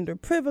call them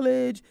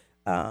underprivileged,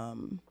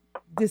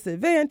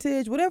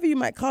 disadvantaged, whatever you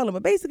might call them.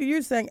 But basically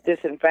you're saying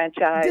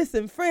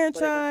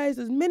disenfranchised.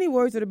 There's many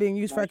words that are being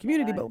used for our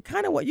community, but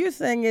kind of what you're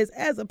saying is,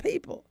 as a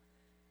people,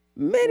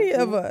 many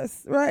of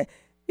us, right,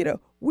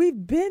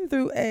 we've been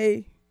through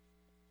a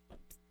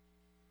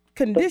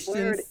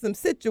conditions, some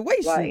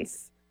situations. Right.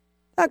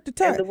 Dr.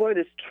 Tart. And the word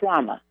is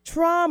trauma.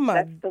 Trauma.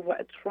 That's the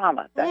word,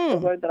 trauma. That's the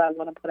word that I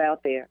want to put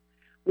out there.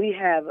 We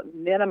have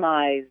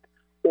minimized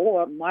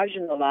or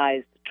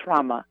marginalized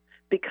trauma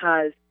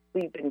because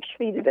we've been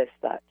treated as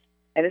such.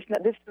 And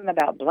this isn't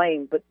about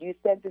blame, but you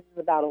said this is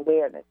about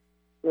awareness.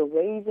 We're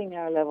raising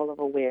our level of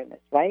awareness,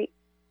 right?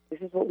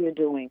 This is what we're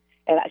doing.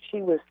 And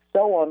she was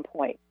so on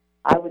point.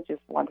 I would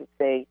just want to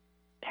say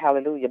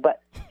hallelujah,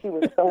 but she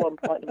was so on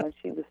point when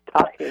she was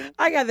talking.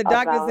 I got the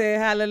doctor saying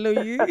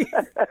hallelujah.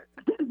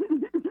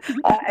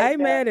 I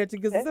ain't mad at you,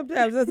 because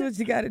sometimes that's what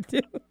you got to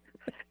do.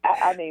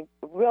 I mean,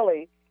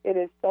 really, it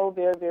is so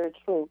very, very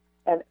true.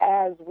 And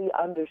as we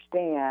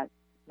understand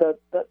the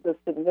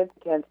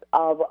significance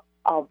of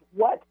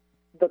what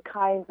the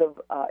kinds of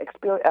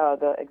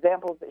the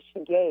examples that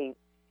she gave,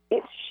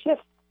 it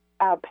shifts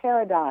our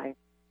paradigm.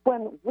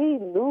 When we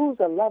lose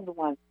a loved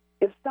one,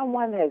 if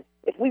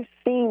we've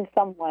seen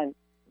someone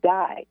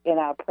die in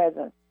our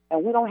presence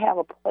and we don't have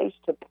a place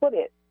to put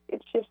it,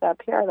 it shifts our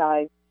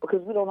paradigm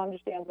because we don't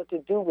understand what to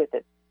do with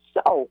it.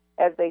 So,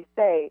 as they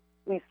say,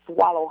 we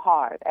swallow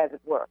hard, as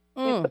it were.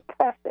 We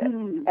suppress it.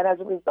 And as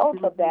a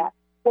result of that,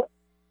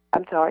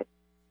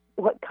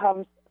 what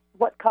comes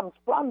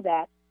from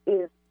that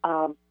is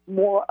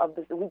more of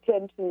this. We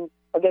tend to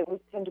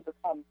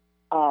become,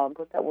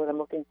 what's that word I'm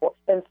looking for?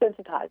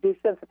 Desensitized.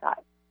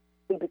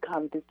 We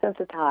become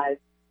desensitized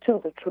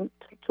to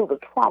the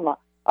trauma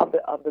of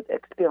the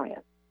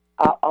experience.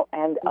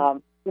 And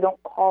we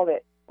don't call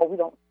it, or we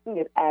don't see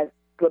it as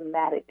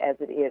dramatic as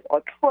it is,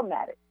 or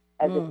traumatic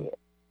as it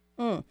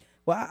is.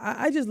 Well,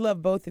 I just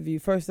love both of you,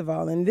 first of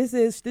all. And this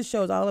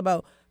show is all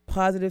about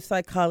positive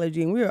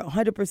psychology, and we are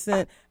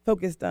 100%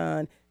 focused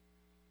on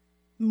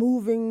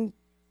moving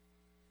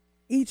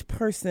each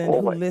person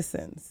who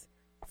listens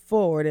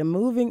forward and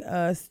moving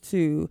us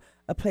to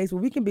a place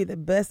where we can be the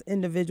best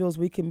individuals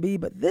we can be.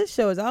 But this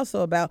show is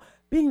also about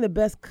being the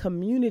best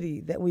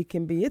community that we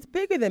can be. It's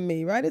bigger than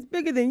me, right? It's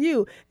bigger than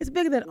you. It's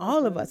bigger than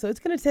all of us. So it's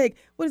going to take,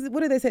 what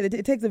do they say?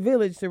 It takes a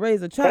village to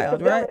raise a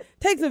child, right?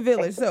 Takes a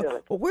village.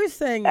 So what we're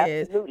saying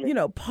is,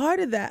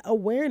 part of that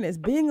awareness,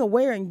 being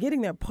aware and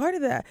getting there, part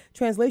of that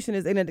translation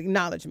is an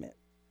acknowledgement.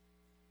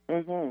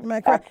 Am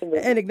I correct? Absolutely.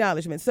 An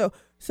acknowledgement. So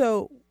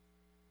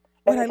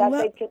what I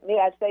love... May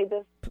I say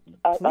this?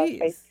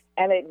 Please.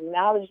 An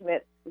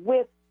acknowledgement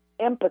with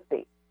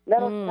empathy.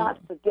 Let us not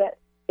forget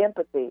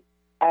empathy.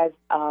 As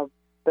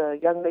the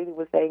young lady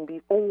was saying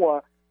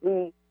before,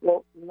 we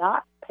will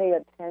not pay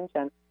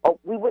attention, or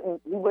we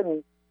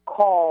wouldn't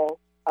call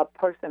a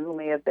person who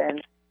may have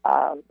been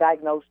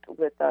diagnosed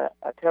with a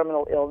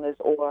terminal illness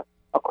or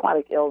a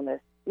chronic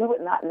illness. We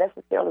would not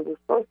necessarily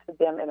refer to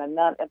them in a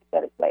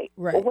non-empathetic way.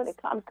 Right. But when it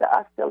comes to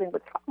us dealing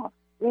with trauma,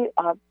 we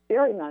are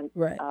very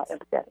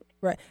non-empathetic.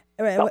 Right.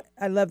 So,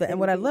 I love that. And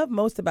what I love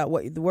most about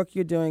the work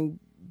you're doing,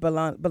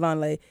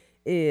 Bolanle,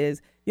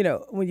 is,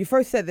 when you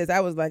first said this, I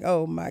was like,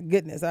 oh my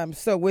goodness, I'm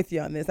so with you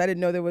on this. I didn't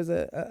know there was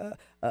a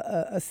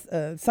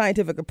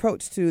scientific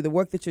approach to the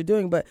work that you're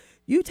doing, but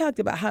you talked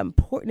about how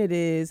important it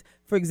is,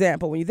 for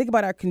example, when you think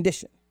about our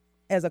condition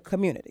as a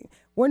community,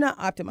 we're not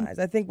optimized.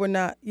 I think we're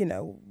not,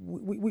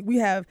 we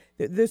have,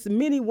 there's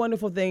many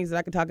wonderful things that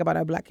I can talk about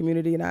our Black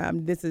community,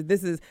 and this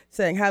is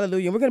saying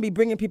hallelujah. And we're going to be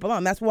bringing people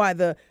on. That's why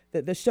the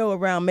show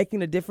around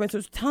Making a Difference,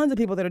 there's tons of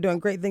people that are doing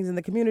great things in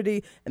the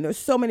community, and there's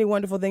so many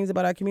wonderful things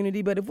about our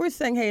community. But if we're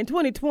saying, hey, in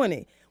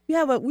 2020, we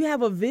have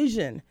a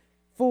vision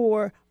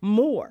for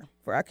more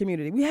for our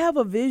community. We have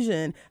a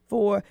vision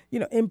for,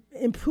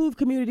 improve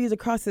communities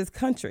across this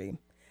country.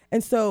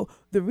 And so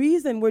the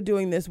reason we're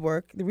doing this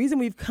work, the reason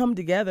we've come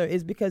together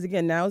is because,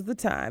 again, now's the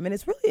time. And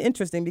it's really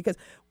interesting because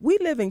we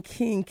live in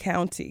King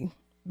County,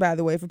 by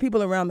the way, for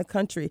people around the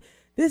country.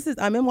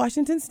 I'm in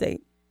Washington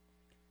State.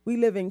 We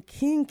live in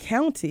King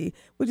County,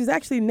 which is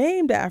actually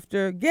named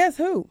after, guess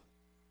who?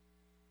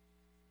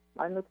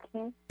 Martin Luther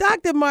King?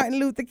 Dr. Martin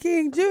Luther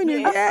King Jr.,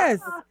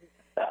 yes.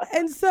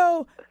 And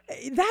so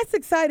that's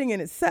exciting in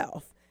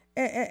itself.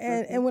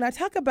 And when I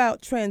talk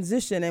about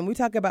transition and we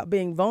talk about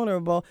being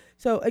vulnerable,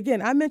 so again,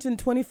 I mentioned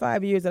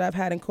 25 years that I've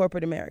had in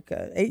corporate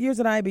America, 8 years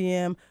at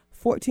IBM,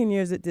 14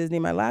 years at Disney.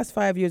 My last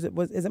 5 years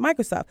is at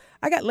Microsoft.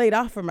 I got laid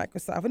off from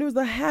Microsoft, and it was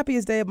the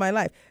happiest day of my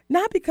life.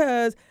 Not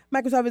because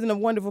Microsoft isn't a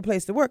wonderful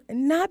place to work,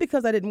 and not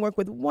because I didn't work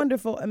with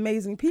wonderful,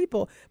 amazing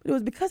people, but it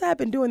was because I've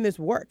been doing this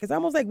work. It's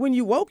almost like when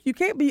you woke, you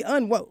can't be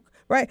unwoke.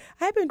 Right,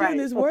 I've been doing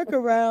this work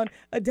around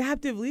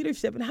adaptive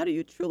leadership and how do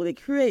you truly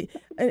create,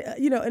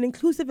 an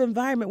inclusive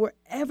environment where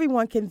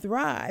everyone can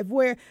thrive.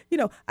 Where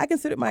I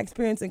consider my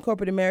experience in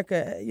corporate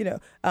America.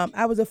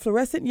 I was a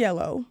fluorescent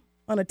yellow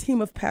on a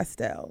team of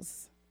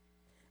pastels,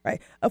 right?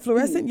 A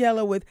fluorescent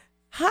yellow with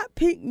hot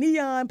pink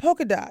neon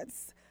polka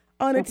dots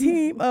on a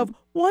team of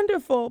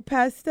wonderful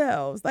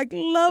pastels, like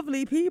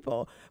lovely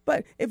people.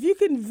 But if you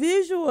can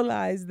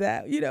visualize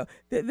that,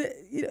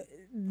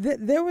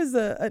 there was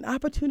an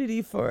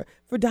opportunity for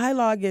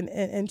dialogue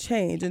and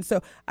change. And so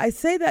I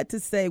say that to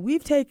say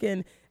we've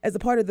taken, as a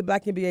part of the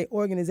Black MBA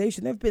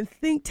organization, there have been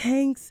think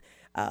tanks,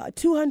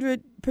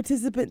 200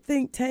 participant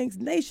think tanks,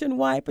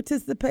 nationwide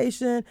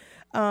participation,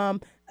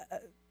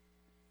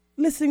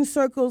 listening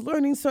circles,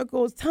 learning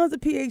circles, tons of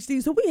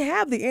PhDs. So we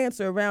have the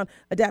answer around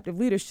adaptive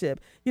leadership.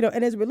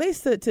 And as it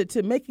relates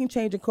to making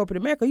change in corporate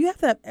America, you have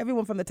to have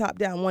everyone from the top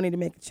down wanting to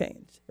make a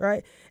change,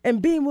 right?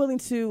 And being willing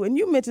to, and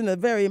you mentioned a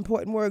very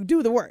important word,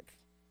 do the work.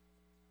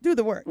 Do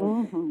the work.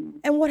 Mm-hmm.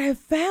 And what I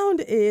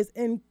found is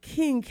in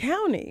King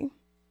County,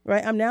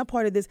 right, I'm now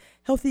part of this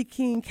Healthy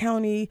King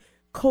County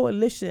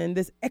Coalition,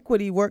 this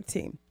equity work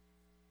team.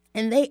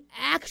 And they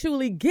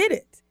actually get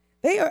it.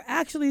 They are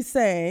actually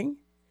saying,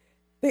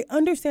 they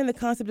understand the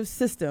concept of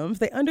systems.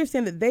 They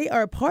understand that they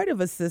are a part of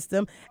a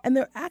system, and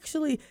they're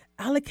actually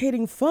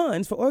allocating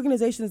funds for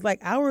organizations like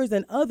ours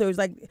and others,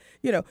 like,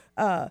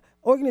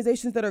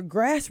 organizations that are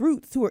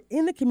grassroots who are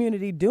in the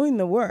community doing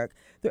the work.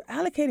 They're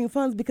allocating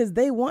funds because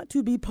they want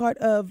to be part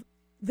of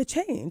the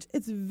change.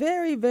 It's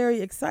very,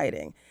 very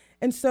exciting.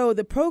 And so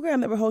the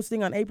program that we're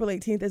hosting on April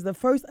 18th is the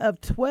first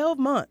of 12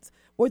 months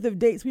worth of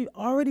dates we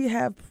already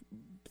have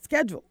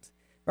scheduled.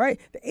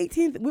 Right? The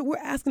 18th, we're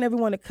asking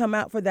everyone to come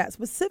out for that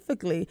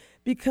specifically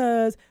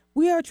because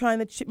we are trying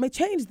to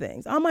change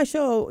things. On my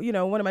show,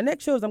 one of my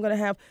next shows, I'm going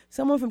to have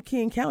someone from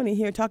King County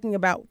here talking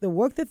about the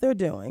work that they're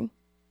doing,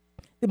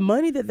 the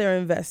money that they're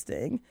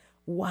investing,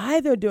 why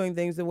they're doing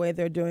things the way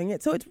they're doing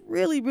it. So it's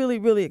really, really,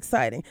 really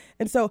exciting.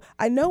 And so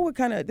I know we're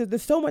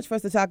there's so much for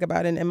us to talk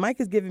about, and Mike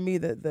has given me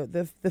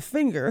the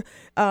finger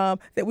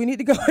that we need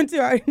to go into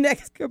our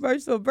next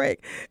commercial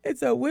break. And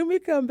so when we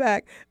come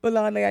back,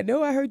 Belanle, I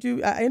know I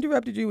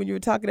interrupted you when you were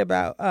talking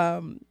about,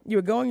 you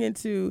were going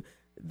into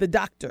the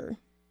doctor.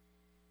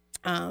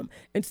 And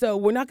so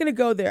we're not going to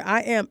go there. I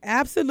am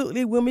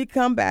absolutely, when we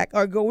come back,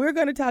 we're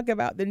going to talk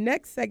about the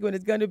next segment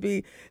is going to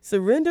be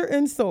Surrender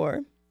and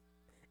Soar.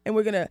 And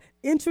we're going to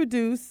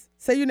introduce,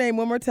 say your name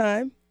one more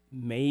time.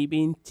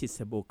 Mabin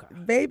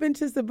Chisabuka. Mabin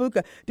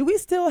Chisabuka. Do we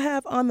still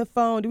have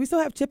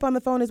Chip on the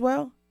phone as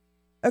well?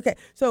 Okay,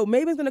 so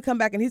Mabin's going to come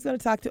back and he's going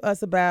to talk to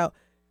us about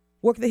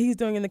work that he's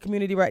doing in the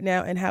community right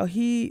now and how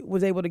he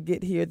was able to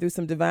get here through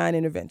some divine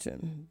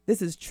intervention.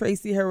 This is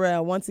Tracy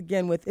Harrell once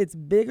again with It's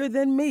Bigger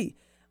Than Me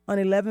on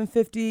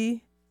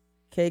 1150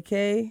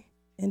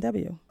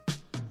 KKNW.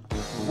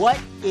 What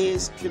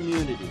is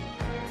community?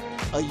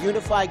 A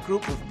unified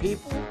group of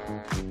people?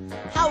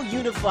 How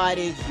unified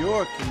is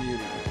your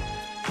community?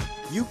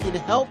 You can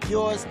help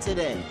yours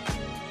today.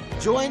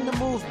 Join the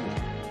movement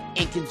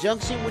in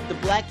conjunction with the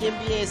Black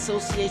MBA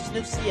Association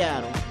of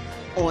Seattle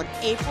on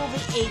April the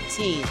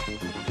 18th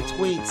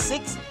between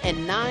 6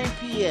 and 9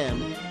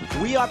 p.m.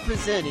 We are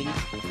presenting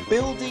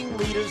Building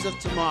Leaders of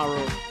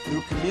Tomorrow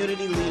through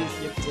Community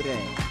Leadership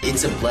Today.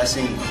 It's a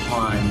blessing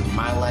upon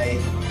my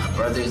life, my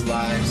brother's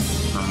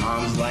lives, my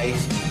mom's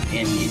life,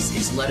 and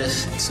it's led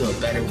us to a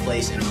better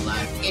place in our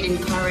life. It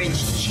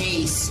encouraged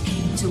Chase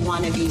to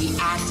want to be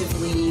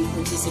actively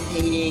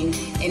participating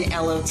in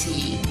LOT.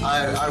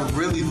 I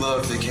really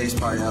love the Case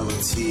Party LOT.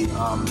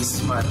 This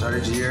is my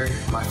third year.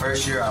 My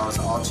first year I was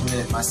an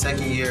alternate. My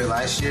second year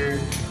last year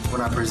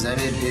when I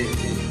presented,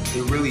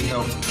 it really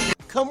helped.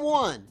 Come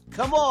on,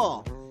 come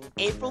all.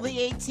 April the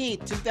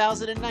 18th,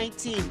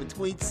 2019,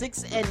 between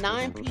 6 and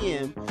 9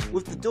 p.m.,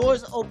 with the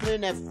doors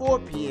opening at 4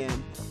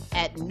 p.m.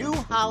 at New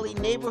Holly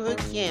Neighborhood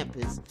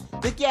Campus,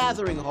 The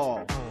Gathering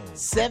Hall,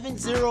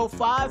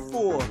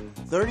 7054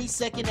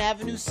 32nd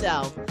Avenue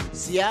South,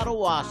 Seattle,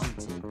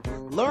 Washington.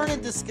 Learn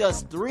and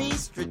discuss 3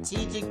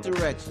 strategic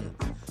directions: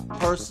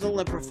 personal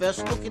and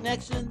professional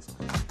connections,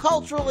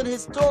 cultural and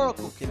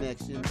historical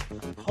connections,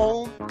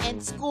 home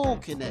and school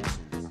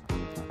connections.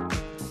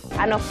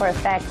 I know for a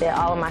fact that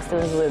all of my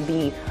students would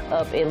be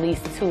up at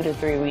least 2 to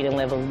 3 reading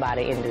levels by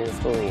the end of the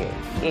school year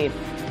if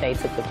they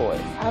took the course.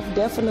 I've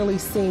definitely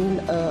seen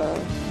a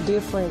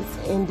difference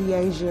in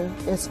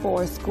DeAsia as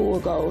far as school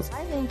goes.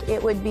 I think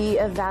it would be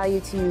of value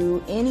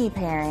to any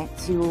parent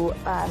to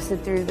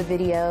sit through the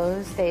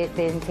videos. They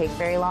didn't take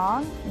very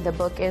long. The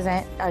book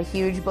isn't a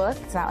huge book.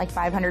 It's not like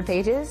 500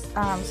 pages.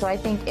 So I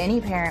think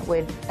any parent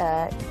would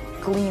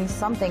glean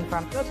something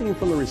from. Judging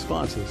from the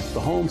responses, the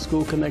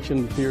Homeschool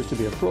Connection appears to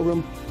be a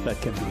program that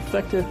can be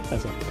effective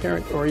as a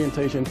parent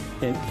orientation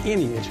in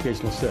any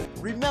educational setting.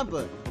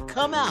 Remember,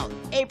 come out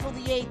April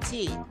the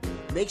 18th.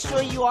 Make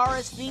sure you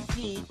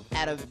RSVP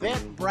at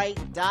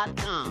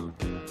eventbrite.com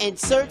and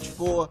search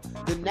for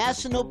the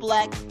National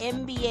Black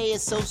MBA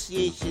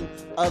Association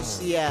of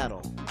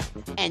Seattle.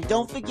 And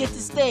don't forget to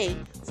stay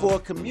for a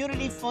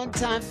Community Fun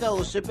Time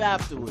Fellowship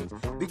afterwards,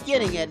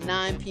 beginning at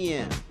 9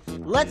 p.m.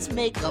 Let's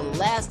make a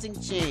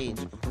lasting change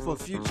for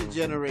future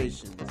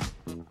generations.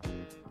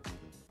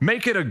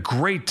 Make it a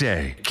great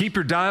day. Keep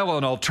your dial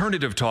on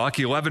Alternative Talk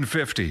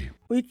 1150.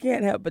 We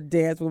can't help but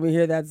dance when we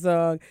hear that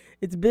song.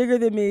 It's Bigger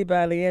Than Me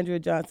by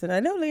Leandra Johnson. I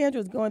know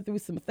Leandra's going through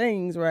some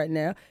things right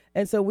now,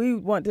 and so we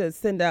want to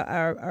send out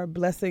our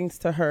blessings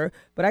to her.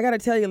 But I got to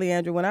tell you,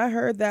 Leandra, when I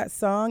heard that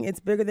song, It's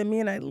Bigger Than Me,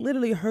 and I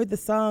literally heard the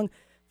song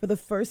for the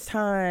first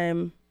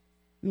time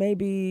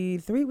maybe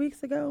 3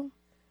 weeks ago.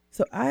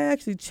 So I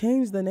actually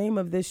changed the name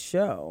of this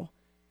show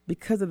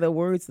because of the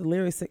words, the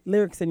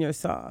lyrics in your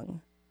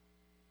song.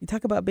 You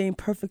talk about being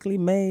perfectly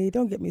made.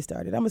 Don't get me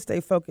started. I'm going to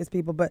stay focused,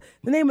 people. But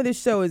the name of this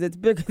show is It's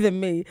Bigger Than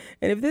Me.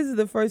 And if this is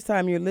the first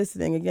time you're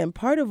listening, again,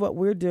 part of what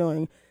we're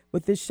doing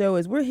with this show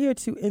is we're here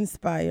to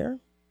inspire,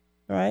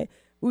 right?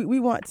 We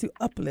want to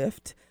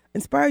uplift,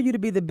 inspire you to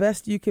be the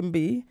best you can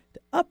be, to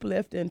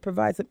uplift and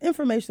provide some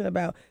information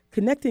about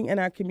connecting in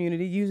our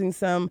community using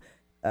some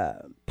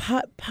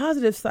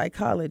positive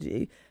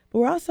psychology. But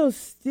we're also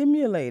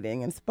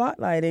stimulating and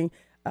spotlighting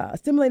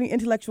stimulating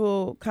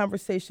intellectual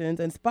conversations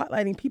and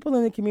spotlighting people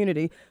in the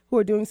community who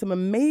are doing some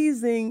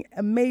amazing,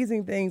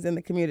 amazing things in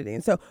the community.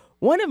 And so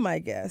one of my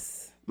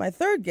guests, my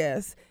third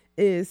guest,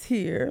 is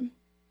here.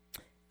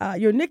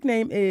 Your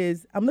nickname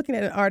is, I'm looking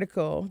at an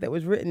article that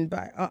was written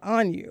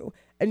on you,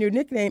 and your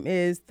nickname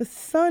is the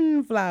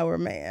Sunflower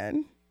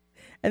Man.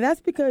 And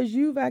that's because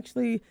you've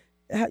actually,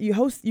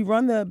 you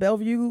run the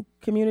Bellevue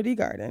Community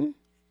Garden.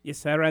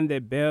 Yes, I run the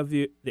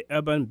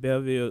Urban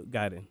Bellevue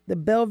Garden. The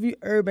Bellevue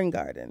Urban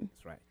Garden.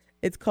 That's right.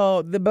 It's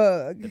called The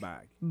Bug. The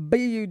Bug.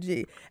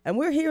 B-U-G. And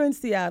we're here in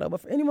Seattle.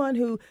 But for anyone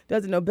who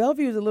doesn't know,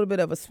 Bellevue is a little bit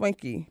of a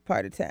swanky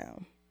part of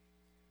town.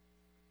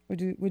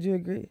 Would you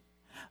agree?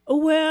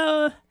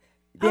 Well,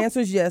 the answer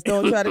is yes.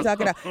 Don't try to talk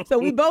it out. So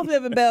we both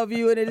live in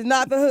Bellevue, and it is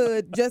not the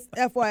hood, just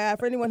FYI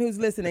for anyone who's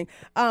listening.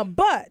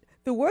 But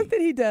the work that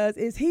he does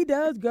is he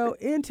does go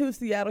into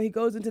Seattle. He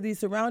goes into these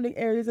surrounding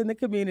areas in the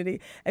community,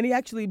 and he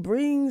actually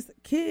brings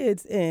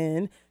kids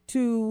in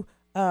to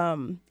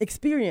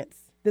experience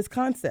this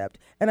concept.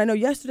 And I know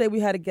yesterday we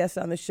had a guest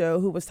on the show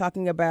who was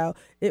talking about,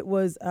 it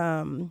was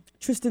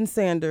Tristan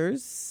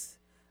Sanders,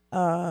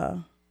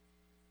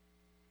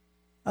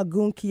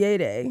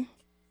 Agunkiede.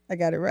 I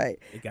got it right.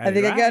 I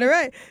got it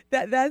right.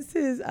 That's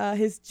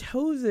his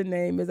chosen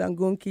name is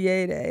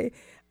Agunkiede.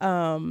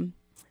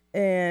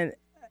 And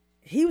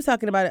he was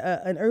talking about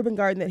an urban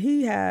garden that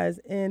he has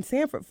in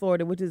Sanford,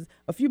 Florida, which is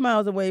a few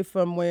miles away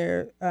from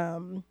where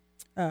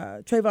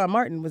Trayvon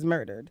Martin was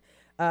murdered.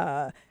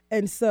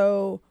 And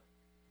so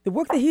the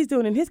work that he's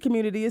doing in his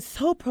community is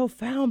so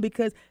profound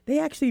because they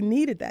actually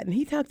needed that. And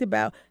he talked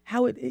about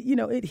how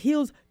it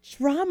heals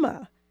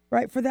trauma,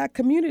 right, for that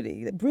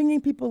community,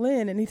 bringing people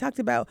in. And he talked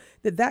about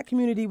that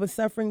community was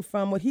suffering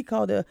from what he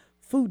called a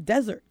food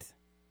desert.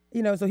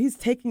 So he's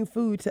taking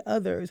food to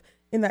others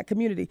in that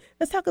community.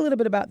 Let's talk a little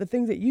bit about the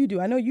things that you do.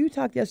 I know you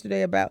talked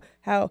yesterday about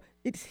how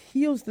it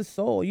heals the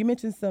soul. You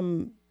mentioned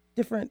some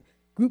different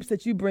groups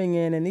that you bring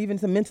in and even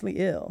some mentally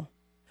ill.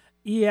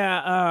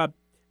 Yeah,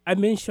 I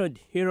mentioned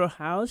Hero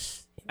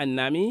House and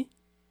NAMI.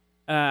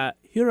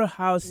 Hero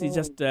House is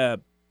just a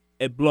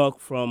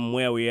block from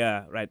where we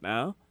are right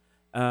now.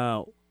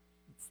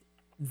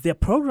 The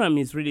program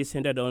is really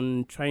centered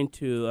on trying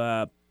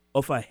to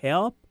offer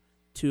help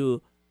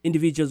to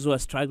individuals who are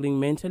struggling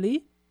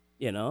mentally,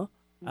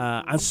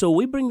 and so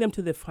we bring them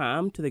to the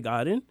farm, to the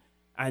garden,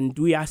 and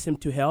we ask them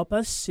to help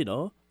us,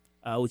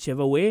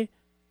 whichever way.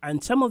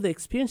 And some of the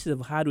experiences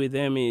I've had with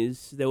them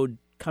is they would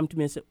come to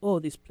me and say, oh,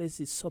 this place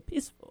is so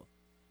peaceful.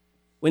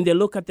 When they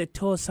look at the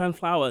tall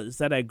sunflowers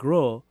that I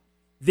grow,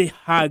 they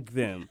hug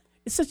them.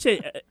 It's such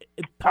a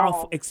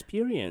powerful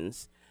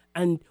experience.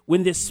 And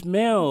when they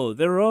smell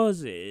the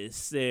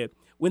roses,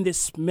 when they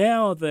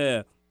smell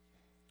the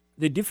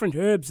different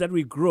herbs that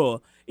we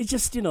grow, it's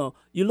just, you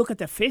look at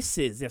their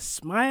faces, they're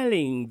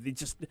smiling,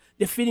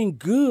 they're feeling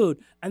good.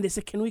 And they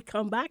say, can we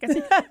come back? I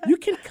say, you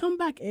can come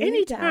back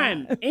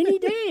anytime, any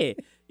day,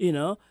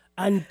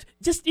 And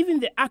just even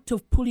the act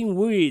of pulling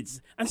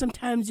weeds, and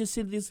sometimes you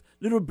see these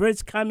little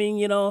birds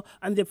coming,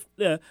 and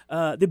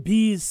the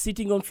bees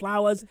sitting on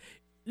flowers,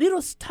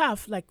 little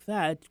stuff like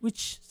that,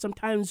 which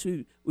sometimes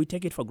we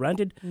take it for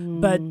granted,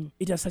 but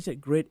it has such a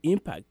great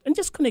impact. And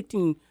just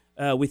connecting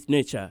with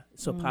nature,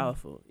 so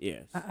powerful.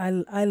 Yes,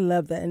 I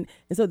love that. And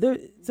so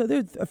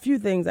there's a few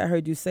things I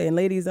heard you say. And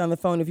ladies on the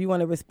phone, if you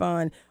want to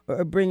respond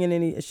or bring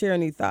in share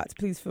any thoughts,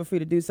 please feel free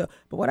to do so.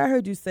 But what I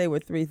heard you say were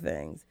three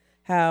things: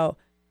 how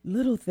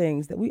little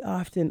things that we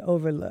often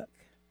overlook,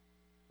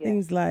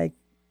 things like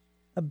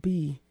a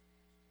bee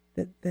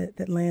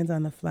that lands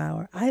on the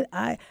flower.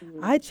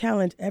 I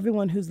challenge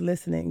everyone who's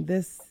listening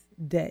this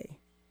day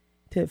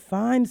to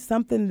find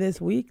something this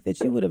week that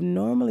you would have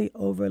normally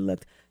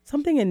overlooked,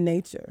 something in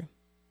nature,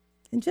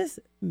 and just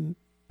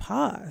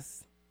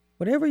pause.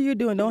 Whatever you're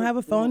doing, don't have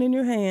a phone in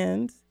your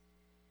hands.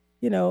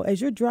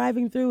 As you're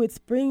driving through, it's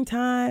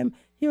springtime.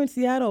 Here in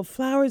Seattle,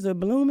 flowers are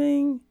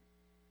blooming.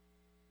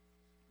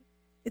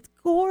 It's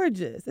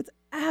gorgeous. It's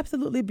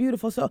absolutely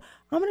beautiful. So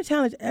I'm going to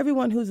challenge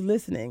everyone who's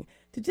listening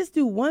to just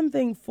do one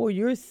thing for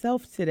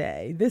yourself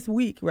today, this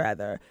week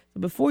rather. So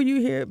before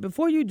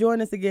you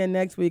join us again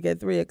next week at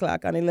 3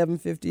 o'clock on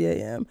 11:50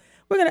 a.m.,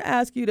 we're going to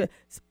ask you to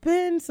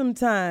spend some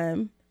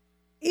time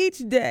each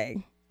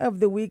day of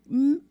the week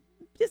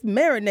just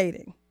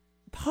marinating.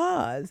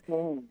 Pause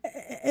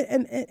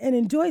and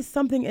enjoy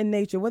something in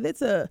nature, whether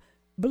it's a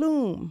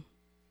bloom,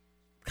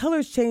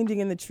 colors changing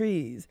in the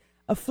trees,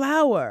 a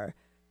flower,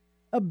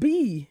 a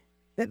bee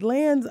that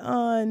lands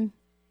on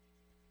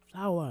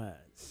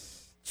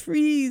flowers,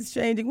 trees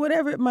changing,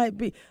 whatever it might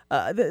be.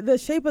 The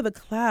shape of the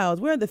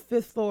clouds. We're on the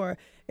 5th floor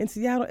in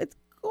Seattle. It's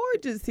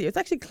gorgeous here. It's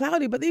actually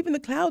cloudy, but even the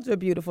clouds are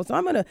beautiful. So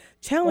I'm going to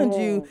challenge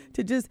you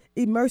to just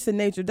immerse in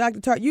nature. Dr.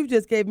 Tart, you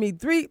just gave me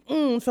 3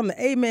 from the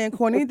amen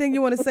corner. Anything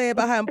you want to say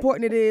about how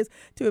important it is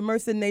to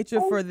immerse in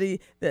nature for the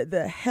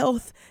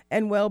health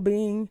and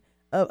well-being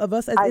of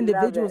us as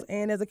individuals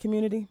and as a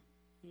community?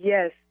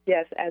 Yes,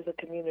 as a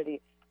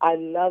community. I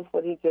love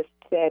what he just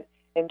said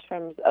in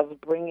terms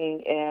of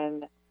bringing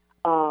in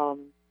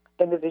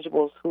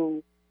individuals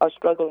who are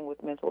struggling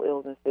with mental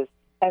illnesses.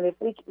 And if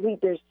we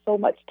there's so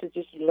much to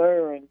just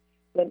learn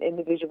when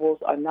individuals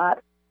are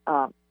not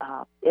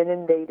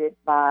inundated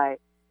by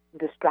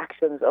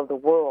distractions of the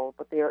world,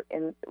 but they're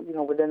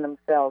within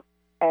themselves.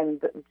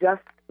 And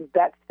just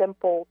that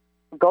simple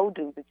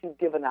go-do that you've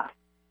given us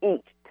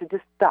each to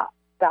just stop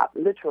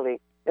literally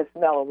and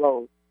smell a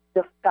rose.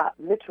 Just stop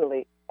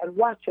literally and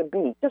watch a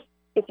bee. Just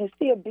if you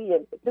see a bee,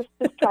 just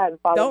try and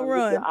follow don't him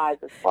run. with your eyes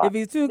as far. If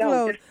he's too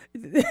close.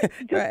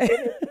 Right.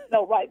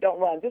 Don't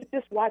run.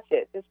 Just watch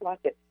it. Just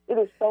watch it. It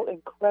is so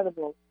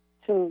incredible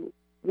to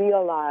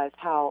realize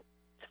how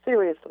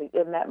seriously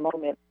in that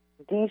moment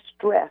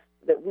de-stressed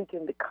that we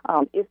can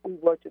become if we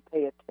were to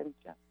pay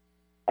attention.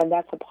 And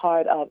that's a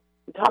part of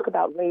We talk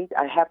about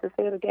I have to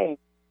say it again,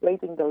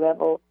 raising the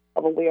level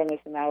of awareness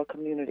in our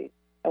community.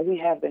 And we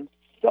have been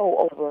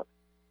so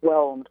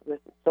overwhelmed with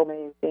so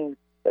many things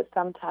that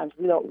sometimes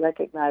we don't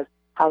recognize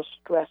how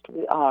stressed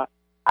we are.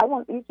 I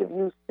want each of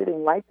you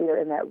sitting right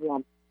there in that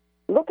room,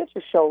 look at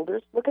your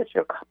shoulders, look at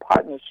your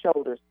partner's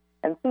shoulders,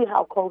 and see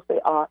how close they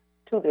are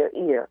to their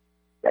ear.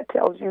 That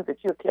tells you that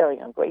you're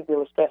carrying a great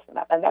deal of stress.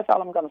 And that's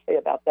all I'm going to say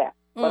about that.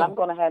 But I'm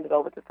going to hand it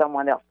over to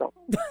someone else. So.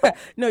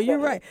 No, you're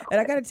right. And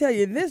I got to tell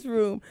you, in this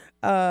room,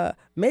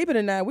 Maven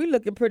and I, we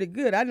looking pretty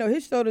good. I know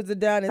his shoulders are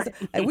down,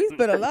 and we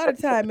spend a lot of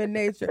time in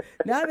nature.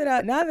 Now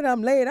that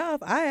I'm laid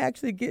off, I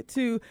actually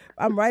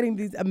I'm writing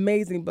these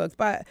amazing books.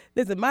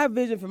 Listen, my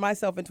vision for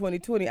myself in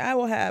 2020, I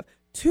will have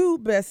 2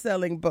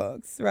 best-selling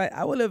books, right?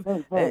 I will have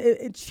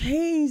it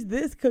changed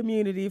this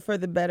community for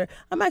the better.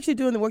 I'm actually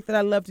doing the work that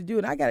I love to do,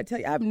 and I got to tell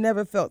you, I've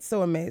never felt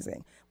so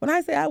amazing. When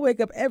I say I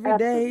wake up every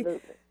day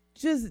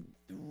just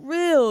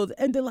thrilled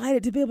and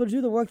delighted to be able to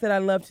do the work that I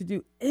love to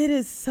do, it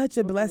is such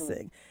a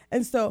blessing.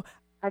 And so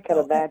I can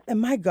imagine. In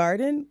my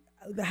garden,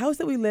 the house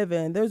that we live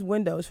in, there's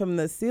windows from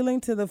the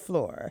ceiling to the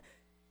floor.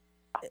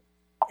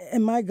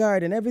 In my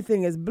garden,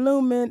 everything is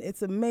blooming.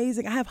 It's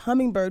amazing. I have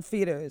hummingbird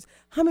feeders.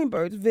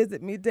 Hummingbirds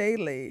visit me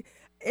daily.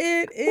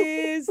 It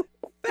is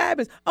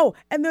fabulous. Oh,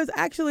 and this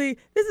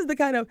is the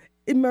kind of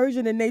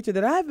immersion in nature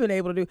that I've been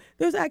able to do.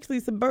 There's actually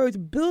some birds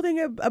building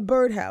a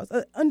birdhouse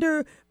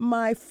under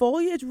my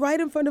foliage, right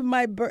in front of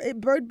my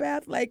bird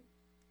bath, like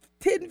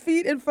 10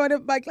 feet in front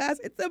of my class.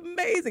 It's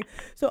amazing.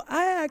 So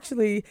I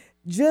actually,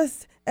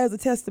 just as a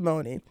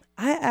testimony,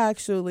 I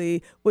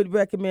actually would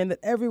recommend that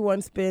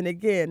everyone spend,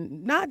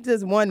 again, not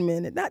just 1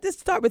 minute, not just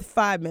start with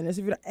 5 minutes,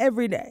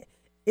 every day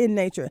in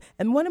nature.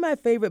 And one of my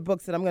favorite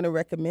books that I'm going to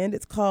recommend,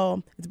 it's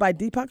by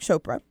Deepak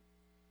Chopra.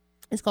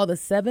 It's called The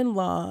 7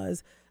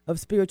 Laws of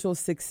Spiritual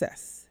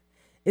Success.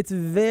 It's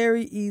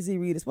very easy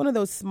read. It's one of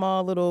those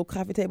small little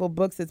coffee table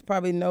books that's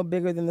probably no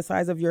bigger than the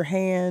size of your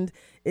hand.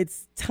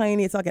 It's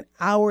tiny. It's like an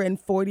hour and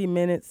 40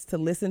 minutes to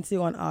listen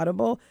to on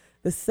Audible.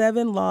 The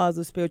 7 Laws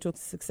of Spiritual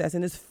Success.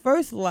 And this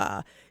first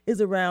law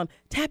is around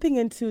tapping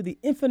into the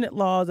infinite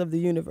laws of the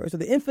universe, or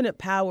the infinite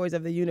powers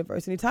of the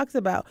universe. And he talks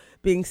about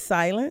being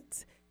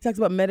silent. He talks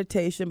about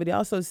meditation, but he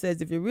also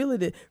says if you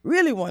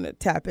really want to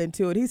tap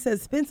into it, he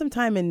says spend some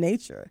time in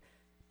nature.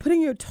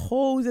 Putting your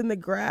toes in the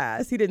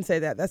grass. He didn't say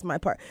that. That's my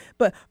part.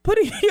 But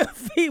putting your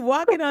feet,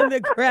 walking on the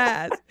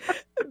grass,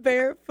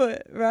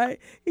 barefoot, right?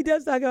 He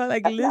does talk about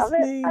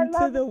listening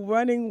to the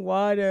running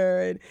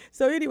water. And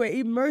so anyway,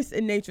 immerse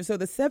in nature. So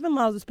the 7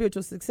 Laws of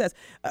Spiritual Success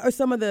are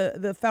some of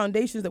the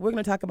foundations that we're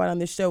going to talk about on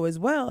this show as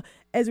well,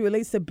 as it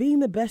relates to being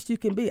the best you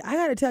can be. I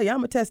got to tell you,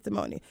 I'm a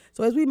testimony.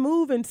 So as we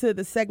move into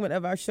the segment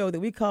of our show that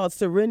we call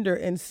Surrender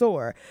and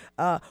Soar,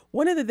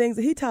 one of the things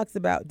that he talks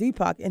about,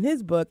 Deepak, in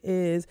his book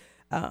is,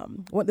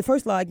 the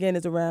first law, again,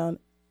 is around,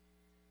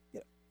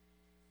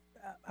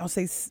 I'll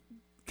say,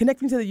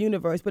 connecting to the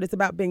universe, but it's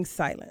about being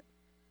silent,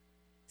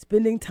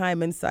 spending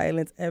time in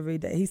silence every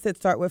day. He said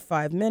start with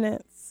 5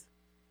 minutes.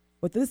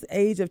 With this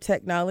age of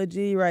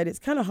technology, right, it's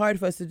kind of hard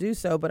for us to do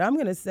so, but I'm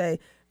going to say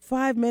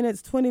 5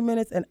 minutes, 20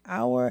 minutes, an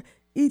hour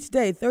each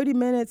day, 30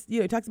 minutes.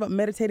 He talks about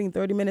meditating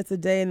 30 minutes a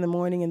day in the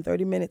morning and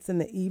 30 minutes in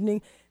the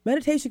evening.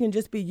 Meditation can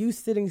just be you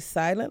sitting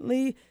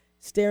silently,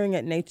 staring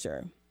at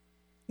nature.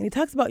 And he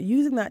talks about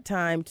using that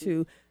time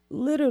to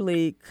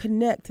literally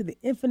connect to the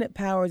infinite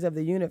powers of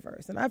the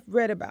universe. And I've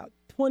read about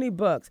 20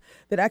 books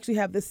that actually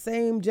have the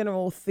same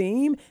general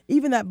theme.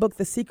 Even that book,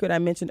 The Secret, I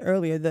mentioned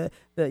earlier, the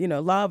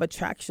law of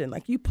attraction.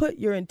 Like you put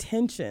your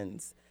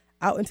intentions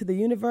out into the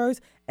universe,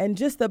 and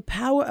just the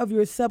power of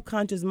your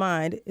subconscious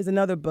mind is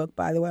another book,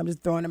 by the way. I'm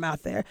just throwing them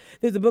out there.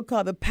 There's a book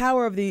called The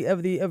Power of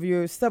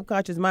your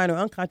Subconscious Mind or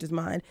Unconscious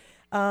Mind.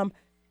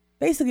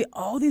 Basically,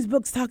 all these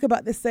books talk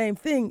about the same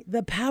thing,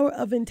 the power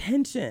of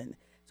intention.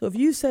 So if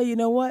you say, you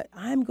know what,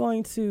 I'm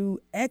going to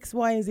X,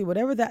 Y, and Z,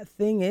 whatever that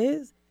thing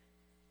is,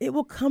 it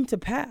will come to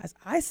pass.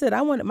 I said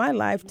I wanted my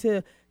life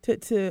I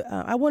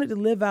wanted to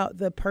live out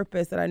the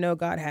purpose that I know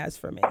God has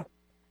for me.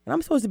 And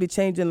I'm supposed to be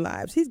changing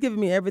lives. He's given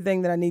me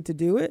everything that I need to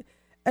do it,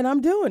 and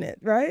I'm doing it,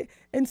 right?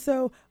 And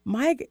so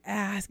my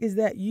ask is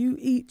that you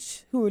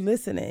each who are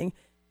listening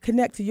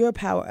connect to your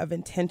power of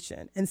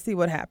intention and see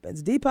what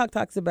happens. Deepak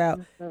talks about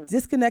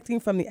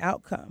disconnecting from the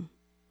outcome.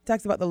 He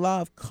talks about the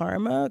law of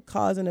karma,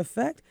 cause and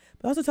effect,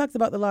 but also talks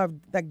about the law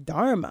of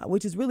dharma,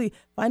 which is really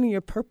finding your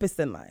purpose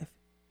in life.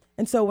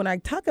 And so when I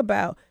talk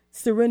about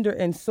surrender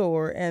and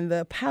soar and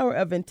the power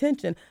of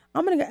intention,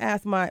 I'm going to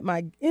ask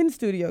my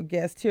in-studio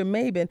guest here,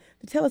 Maven,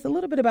 to tell us a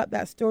little bit about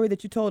that story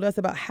that you told us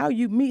about how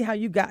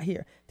you got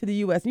here to the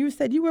U.S. And you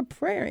said you were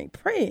praying,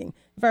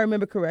 if I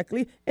remember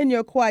correctly, in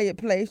your quiet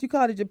place. You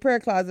called it your prayer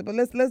closet, but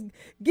let's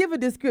give a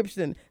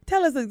description.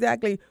 Tell us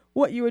exactly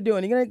what you were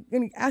doing. I'm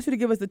going to ask you to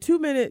give us the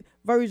 2-minute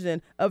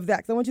version of that,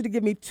 because I want you to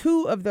give me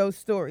 2 of those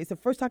stories. So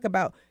first talk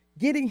about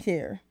getting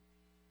here,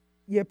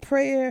 your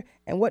prayer,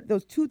 and what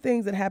those 2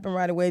 things that happened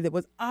right away that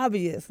was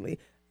obviously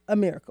a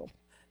miracle.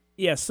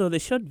 Yeah, so the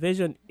short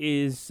version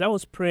is I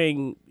was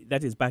praying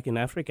that is back in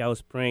Africa. I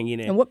was praying in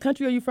And what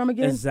country are you from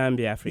again?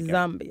 Zambia, Africa.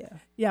 Zambia.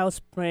 Yeah, I was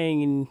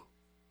praying in,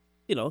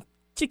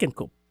 chicken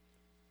coop,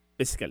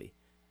 basically.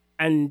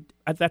 And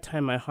at that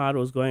time, my heart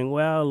was going,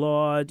 well,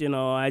 Lord,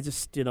 I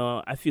just,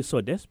 I feel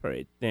so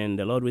desperate. Then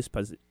the Lord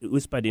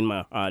whispered in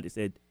my heart. He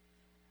said,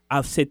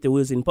 I've set the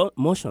wheels in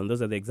motion.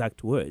 Those are the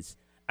exact words.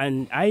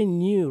 And I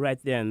knew right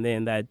there and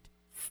then that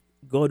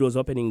God was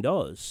opening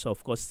doors. So,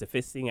 of course, the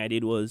first thing I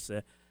did was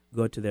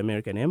go to the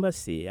American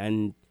Embassy.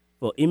 And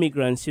for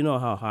immigrants, you know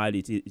how hard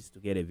it is to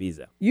get a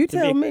visa. You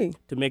tell me.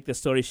 To make the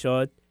story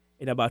short,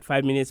 in about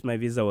 5 minutes, my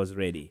visa was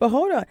ready. But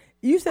hold on.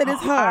 You said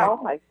it's hard.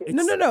 Oh, my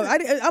goodness. No. I'm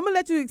going to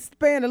let you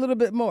expand a little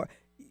bit more.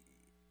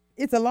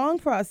 It's a long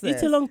process.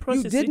 It's a long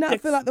process. You did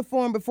not fill out the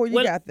form before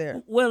you got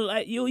there.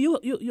 Well,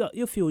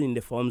 you fill in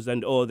the forms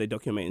and all the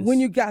documents. When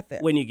you got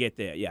there. When you get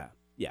there, yeah.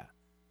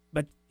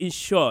 But in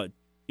short,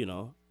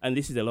 and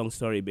this is a long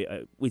story,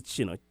 which,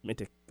 may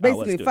take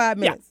basically hours 5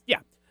 minutes. Yeah.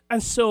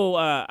 And so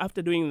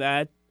after doing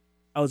that,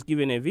 I was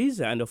given a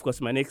visa. And, of course,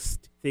 my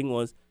next thing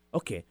was,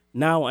 okay,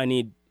 now I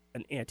need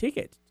an air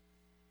ticket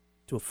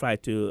to fly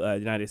to the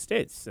United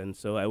States. And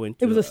so I went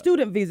to... It was a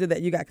student visa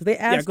that you got, because they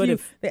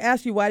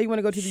asked you, why do you want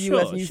to go to the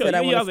U.S.? And you said,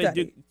 I want to study.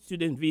 You have a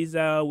student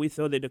visa with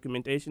all the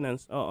documentation and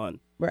so on.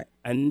 Right.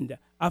 And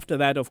after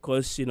that, of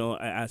course,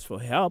 I asked for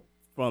help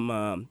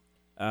from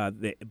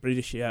the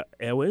British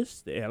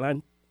Airways, the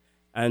airline.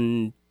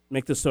 And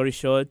make the story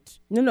short...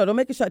 No, don't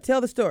make it short. Tell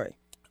the story.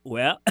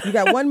 Well... You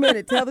got 1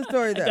 minute. Tell the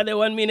story, though. I got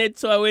 1 minute,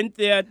 so I went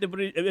there at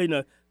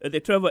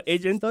the travel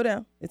agent. Slow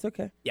down. It's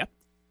okay. Yep.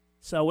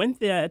 So I went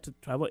there to the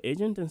travel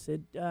agent and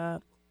said,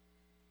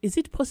 is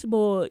it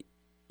possible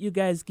you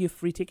guys give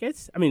free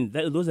tickets? I mean,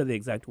 those are the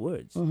exact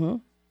words. Mm-hmm.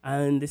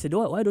 And they said,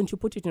 why don't you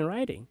put it in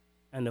writing?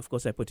 And, of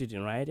course, I put it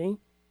in writing.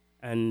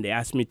 And they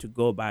asked me to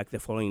go back the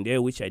following day,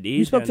 which I did.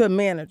 You spoke to a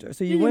manager.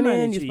 So you went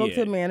in, you spoke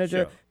to a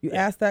manager, sure. you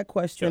asked that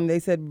question. They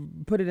said,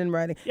 put it in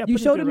writing. Yeah, you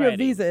showed them your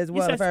writing. visa as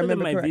well, yes, if I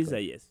remember my correctly.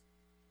 Visa, yes.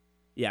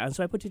 Yeah, and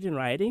so I put it in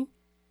writing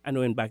and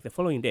went back the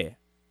following day.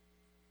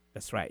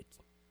 That's right.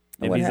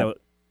 The what visa, happened?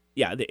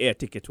 yeah, the air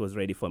ticket was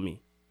ready for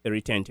me, the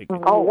return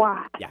ticket. Oh,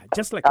 wow. Yeah,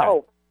 just like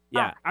that.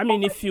 Yeah, I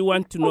mean, if you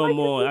want to know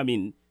more, I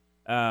mean,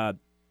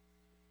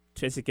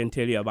 Tracy can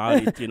tell you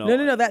about it,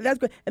 No, that's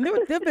great. And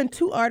there have been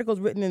 2 articles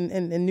written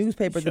in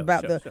newspapers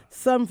about the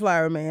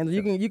Sunflower Man.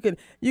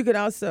 You can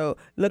also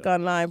look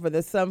online for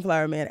the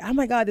Sunflower Man. Oh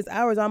my God, this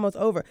hour is almost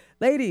over.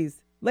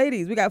 Ladies,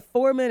 we got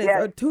 4 minutes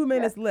or 2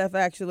 minutes left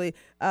actually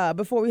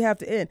before we have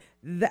to end.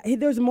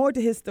 There's more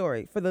to his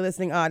story for the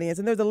listening audience,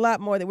 and there's a lot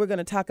more that we're going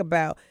to talk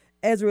about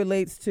as it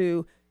relates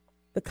to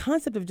the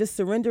concept of just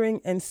surrendering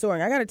and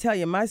soaring. I got to tell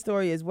you my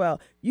story as well.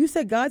 You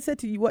said God said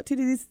to you, what did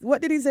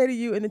he say to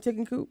you in the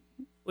chicken coop?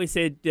 We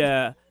said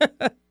the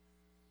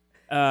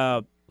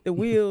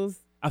wheels.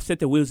 I've set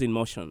the wheels in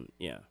motion.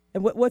 Yeah.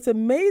 And what's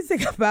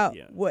amazing about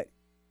what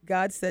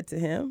God said to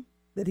him,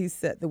 that he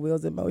set the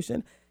wheels in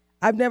motion.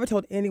 I've never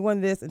told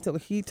anyone this until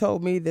he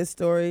told me this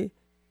story.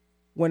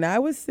 When I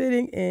was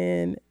sitting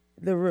in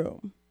the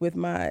room with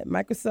my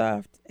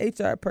Microsoft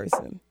HR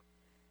person,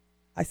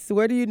 I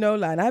swear to you, no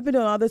lie. And I've been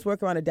doing all this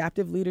work around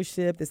adaptive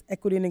leadership, this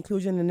equity and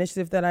inclusion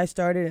initiative that I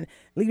started, and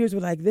leaders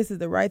were like, this is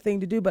the right thing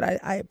to do. But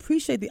I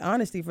appreciate the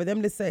honesty for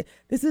them to say,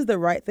 this is the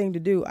right thing to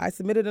do. I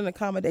submitted an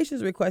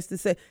accommodations request to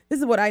say, this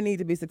is what I need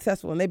to be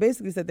successful. And they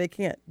basically said they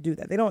can't do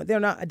that. They're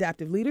not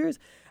adaptive leaders.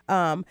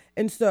 And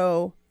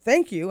so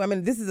thank you. I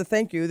mean, this is a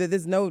thank you, that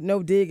there's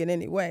no dig in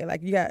any way.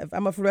 Like, if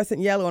I'm a fluorescent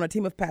yellow on a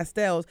team of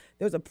pastels,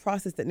 there's a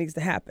process that needs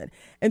to happen.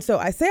 And so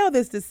I say all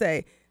this to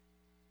say,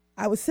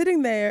 I was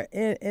sitting there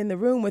in the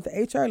room with the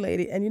HR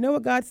lady, and you know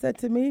what God said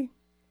to me?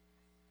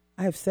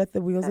 I have set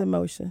the wheels in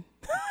motion.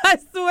 I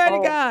swear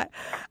to God.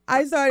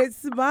 I started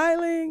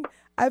smiling.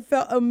 I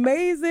felt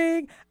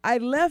amazing. I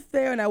left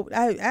there, and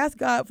I asked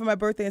God for my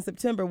birthday in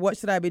September, what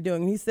should I be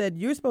doing? And he said,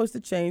 you're supposed to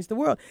change the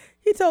world.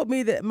 He told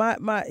me that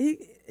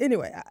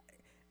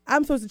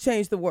I'm supposed to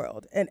change the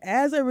world. And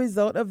as a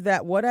result of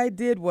that, what I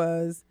did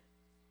was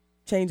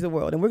change the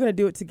world. And we're going to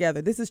do it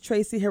together. This is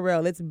Tracy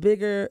Harrell. It's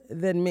bigger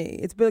than me.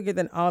 It's bigger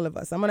than all of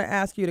us. I'm going to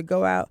ask you to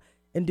go out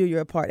and do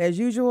your part. As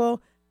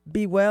usual,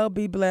 be well,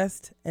 be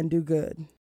blessed, and do good.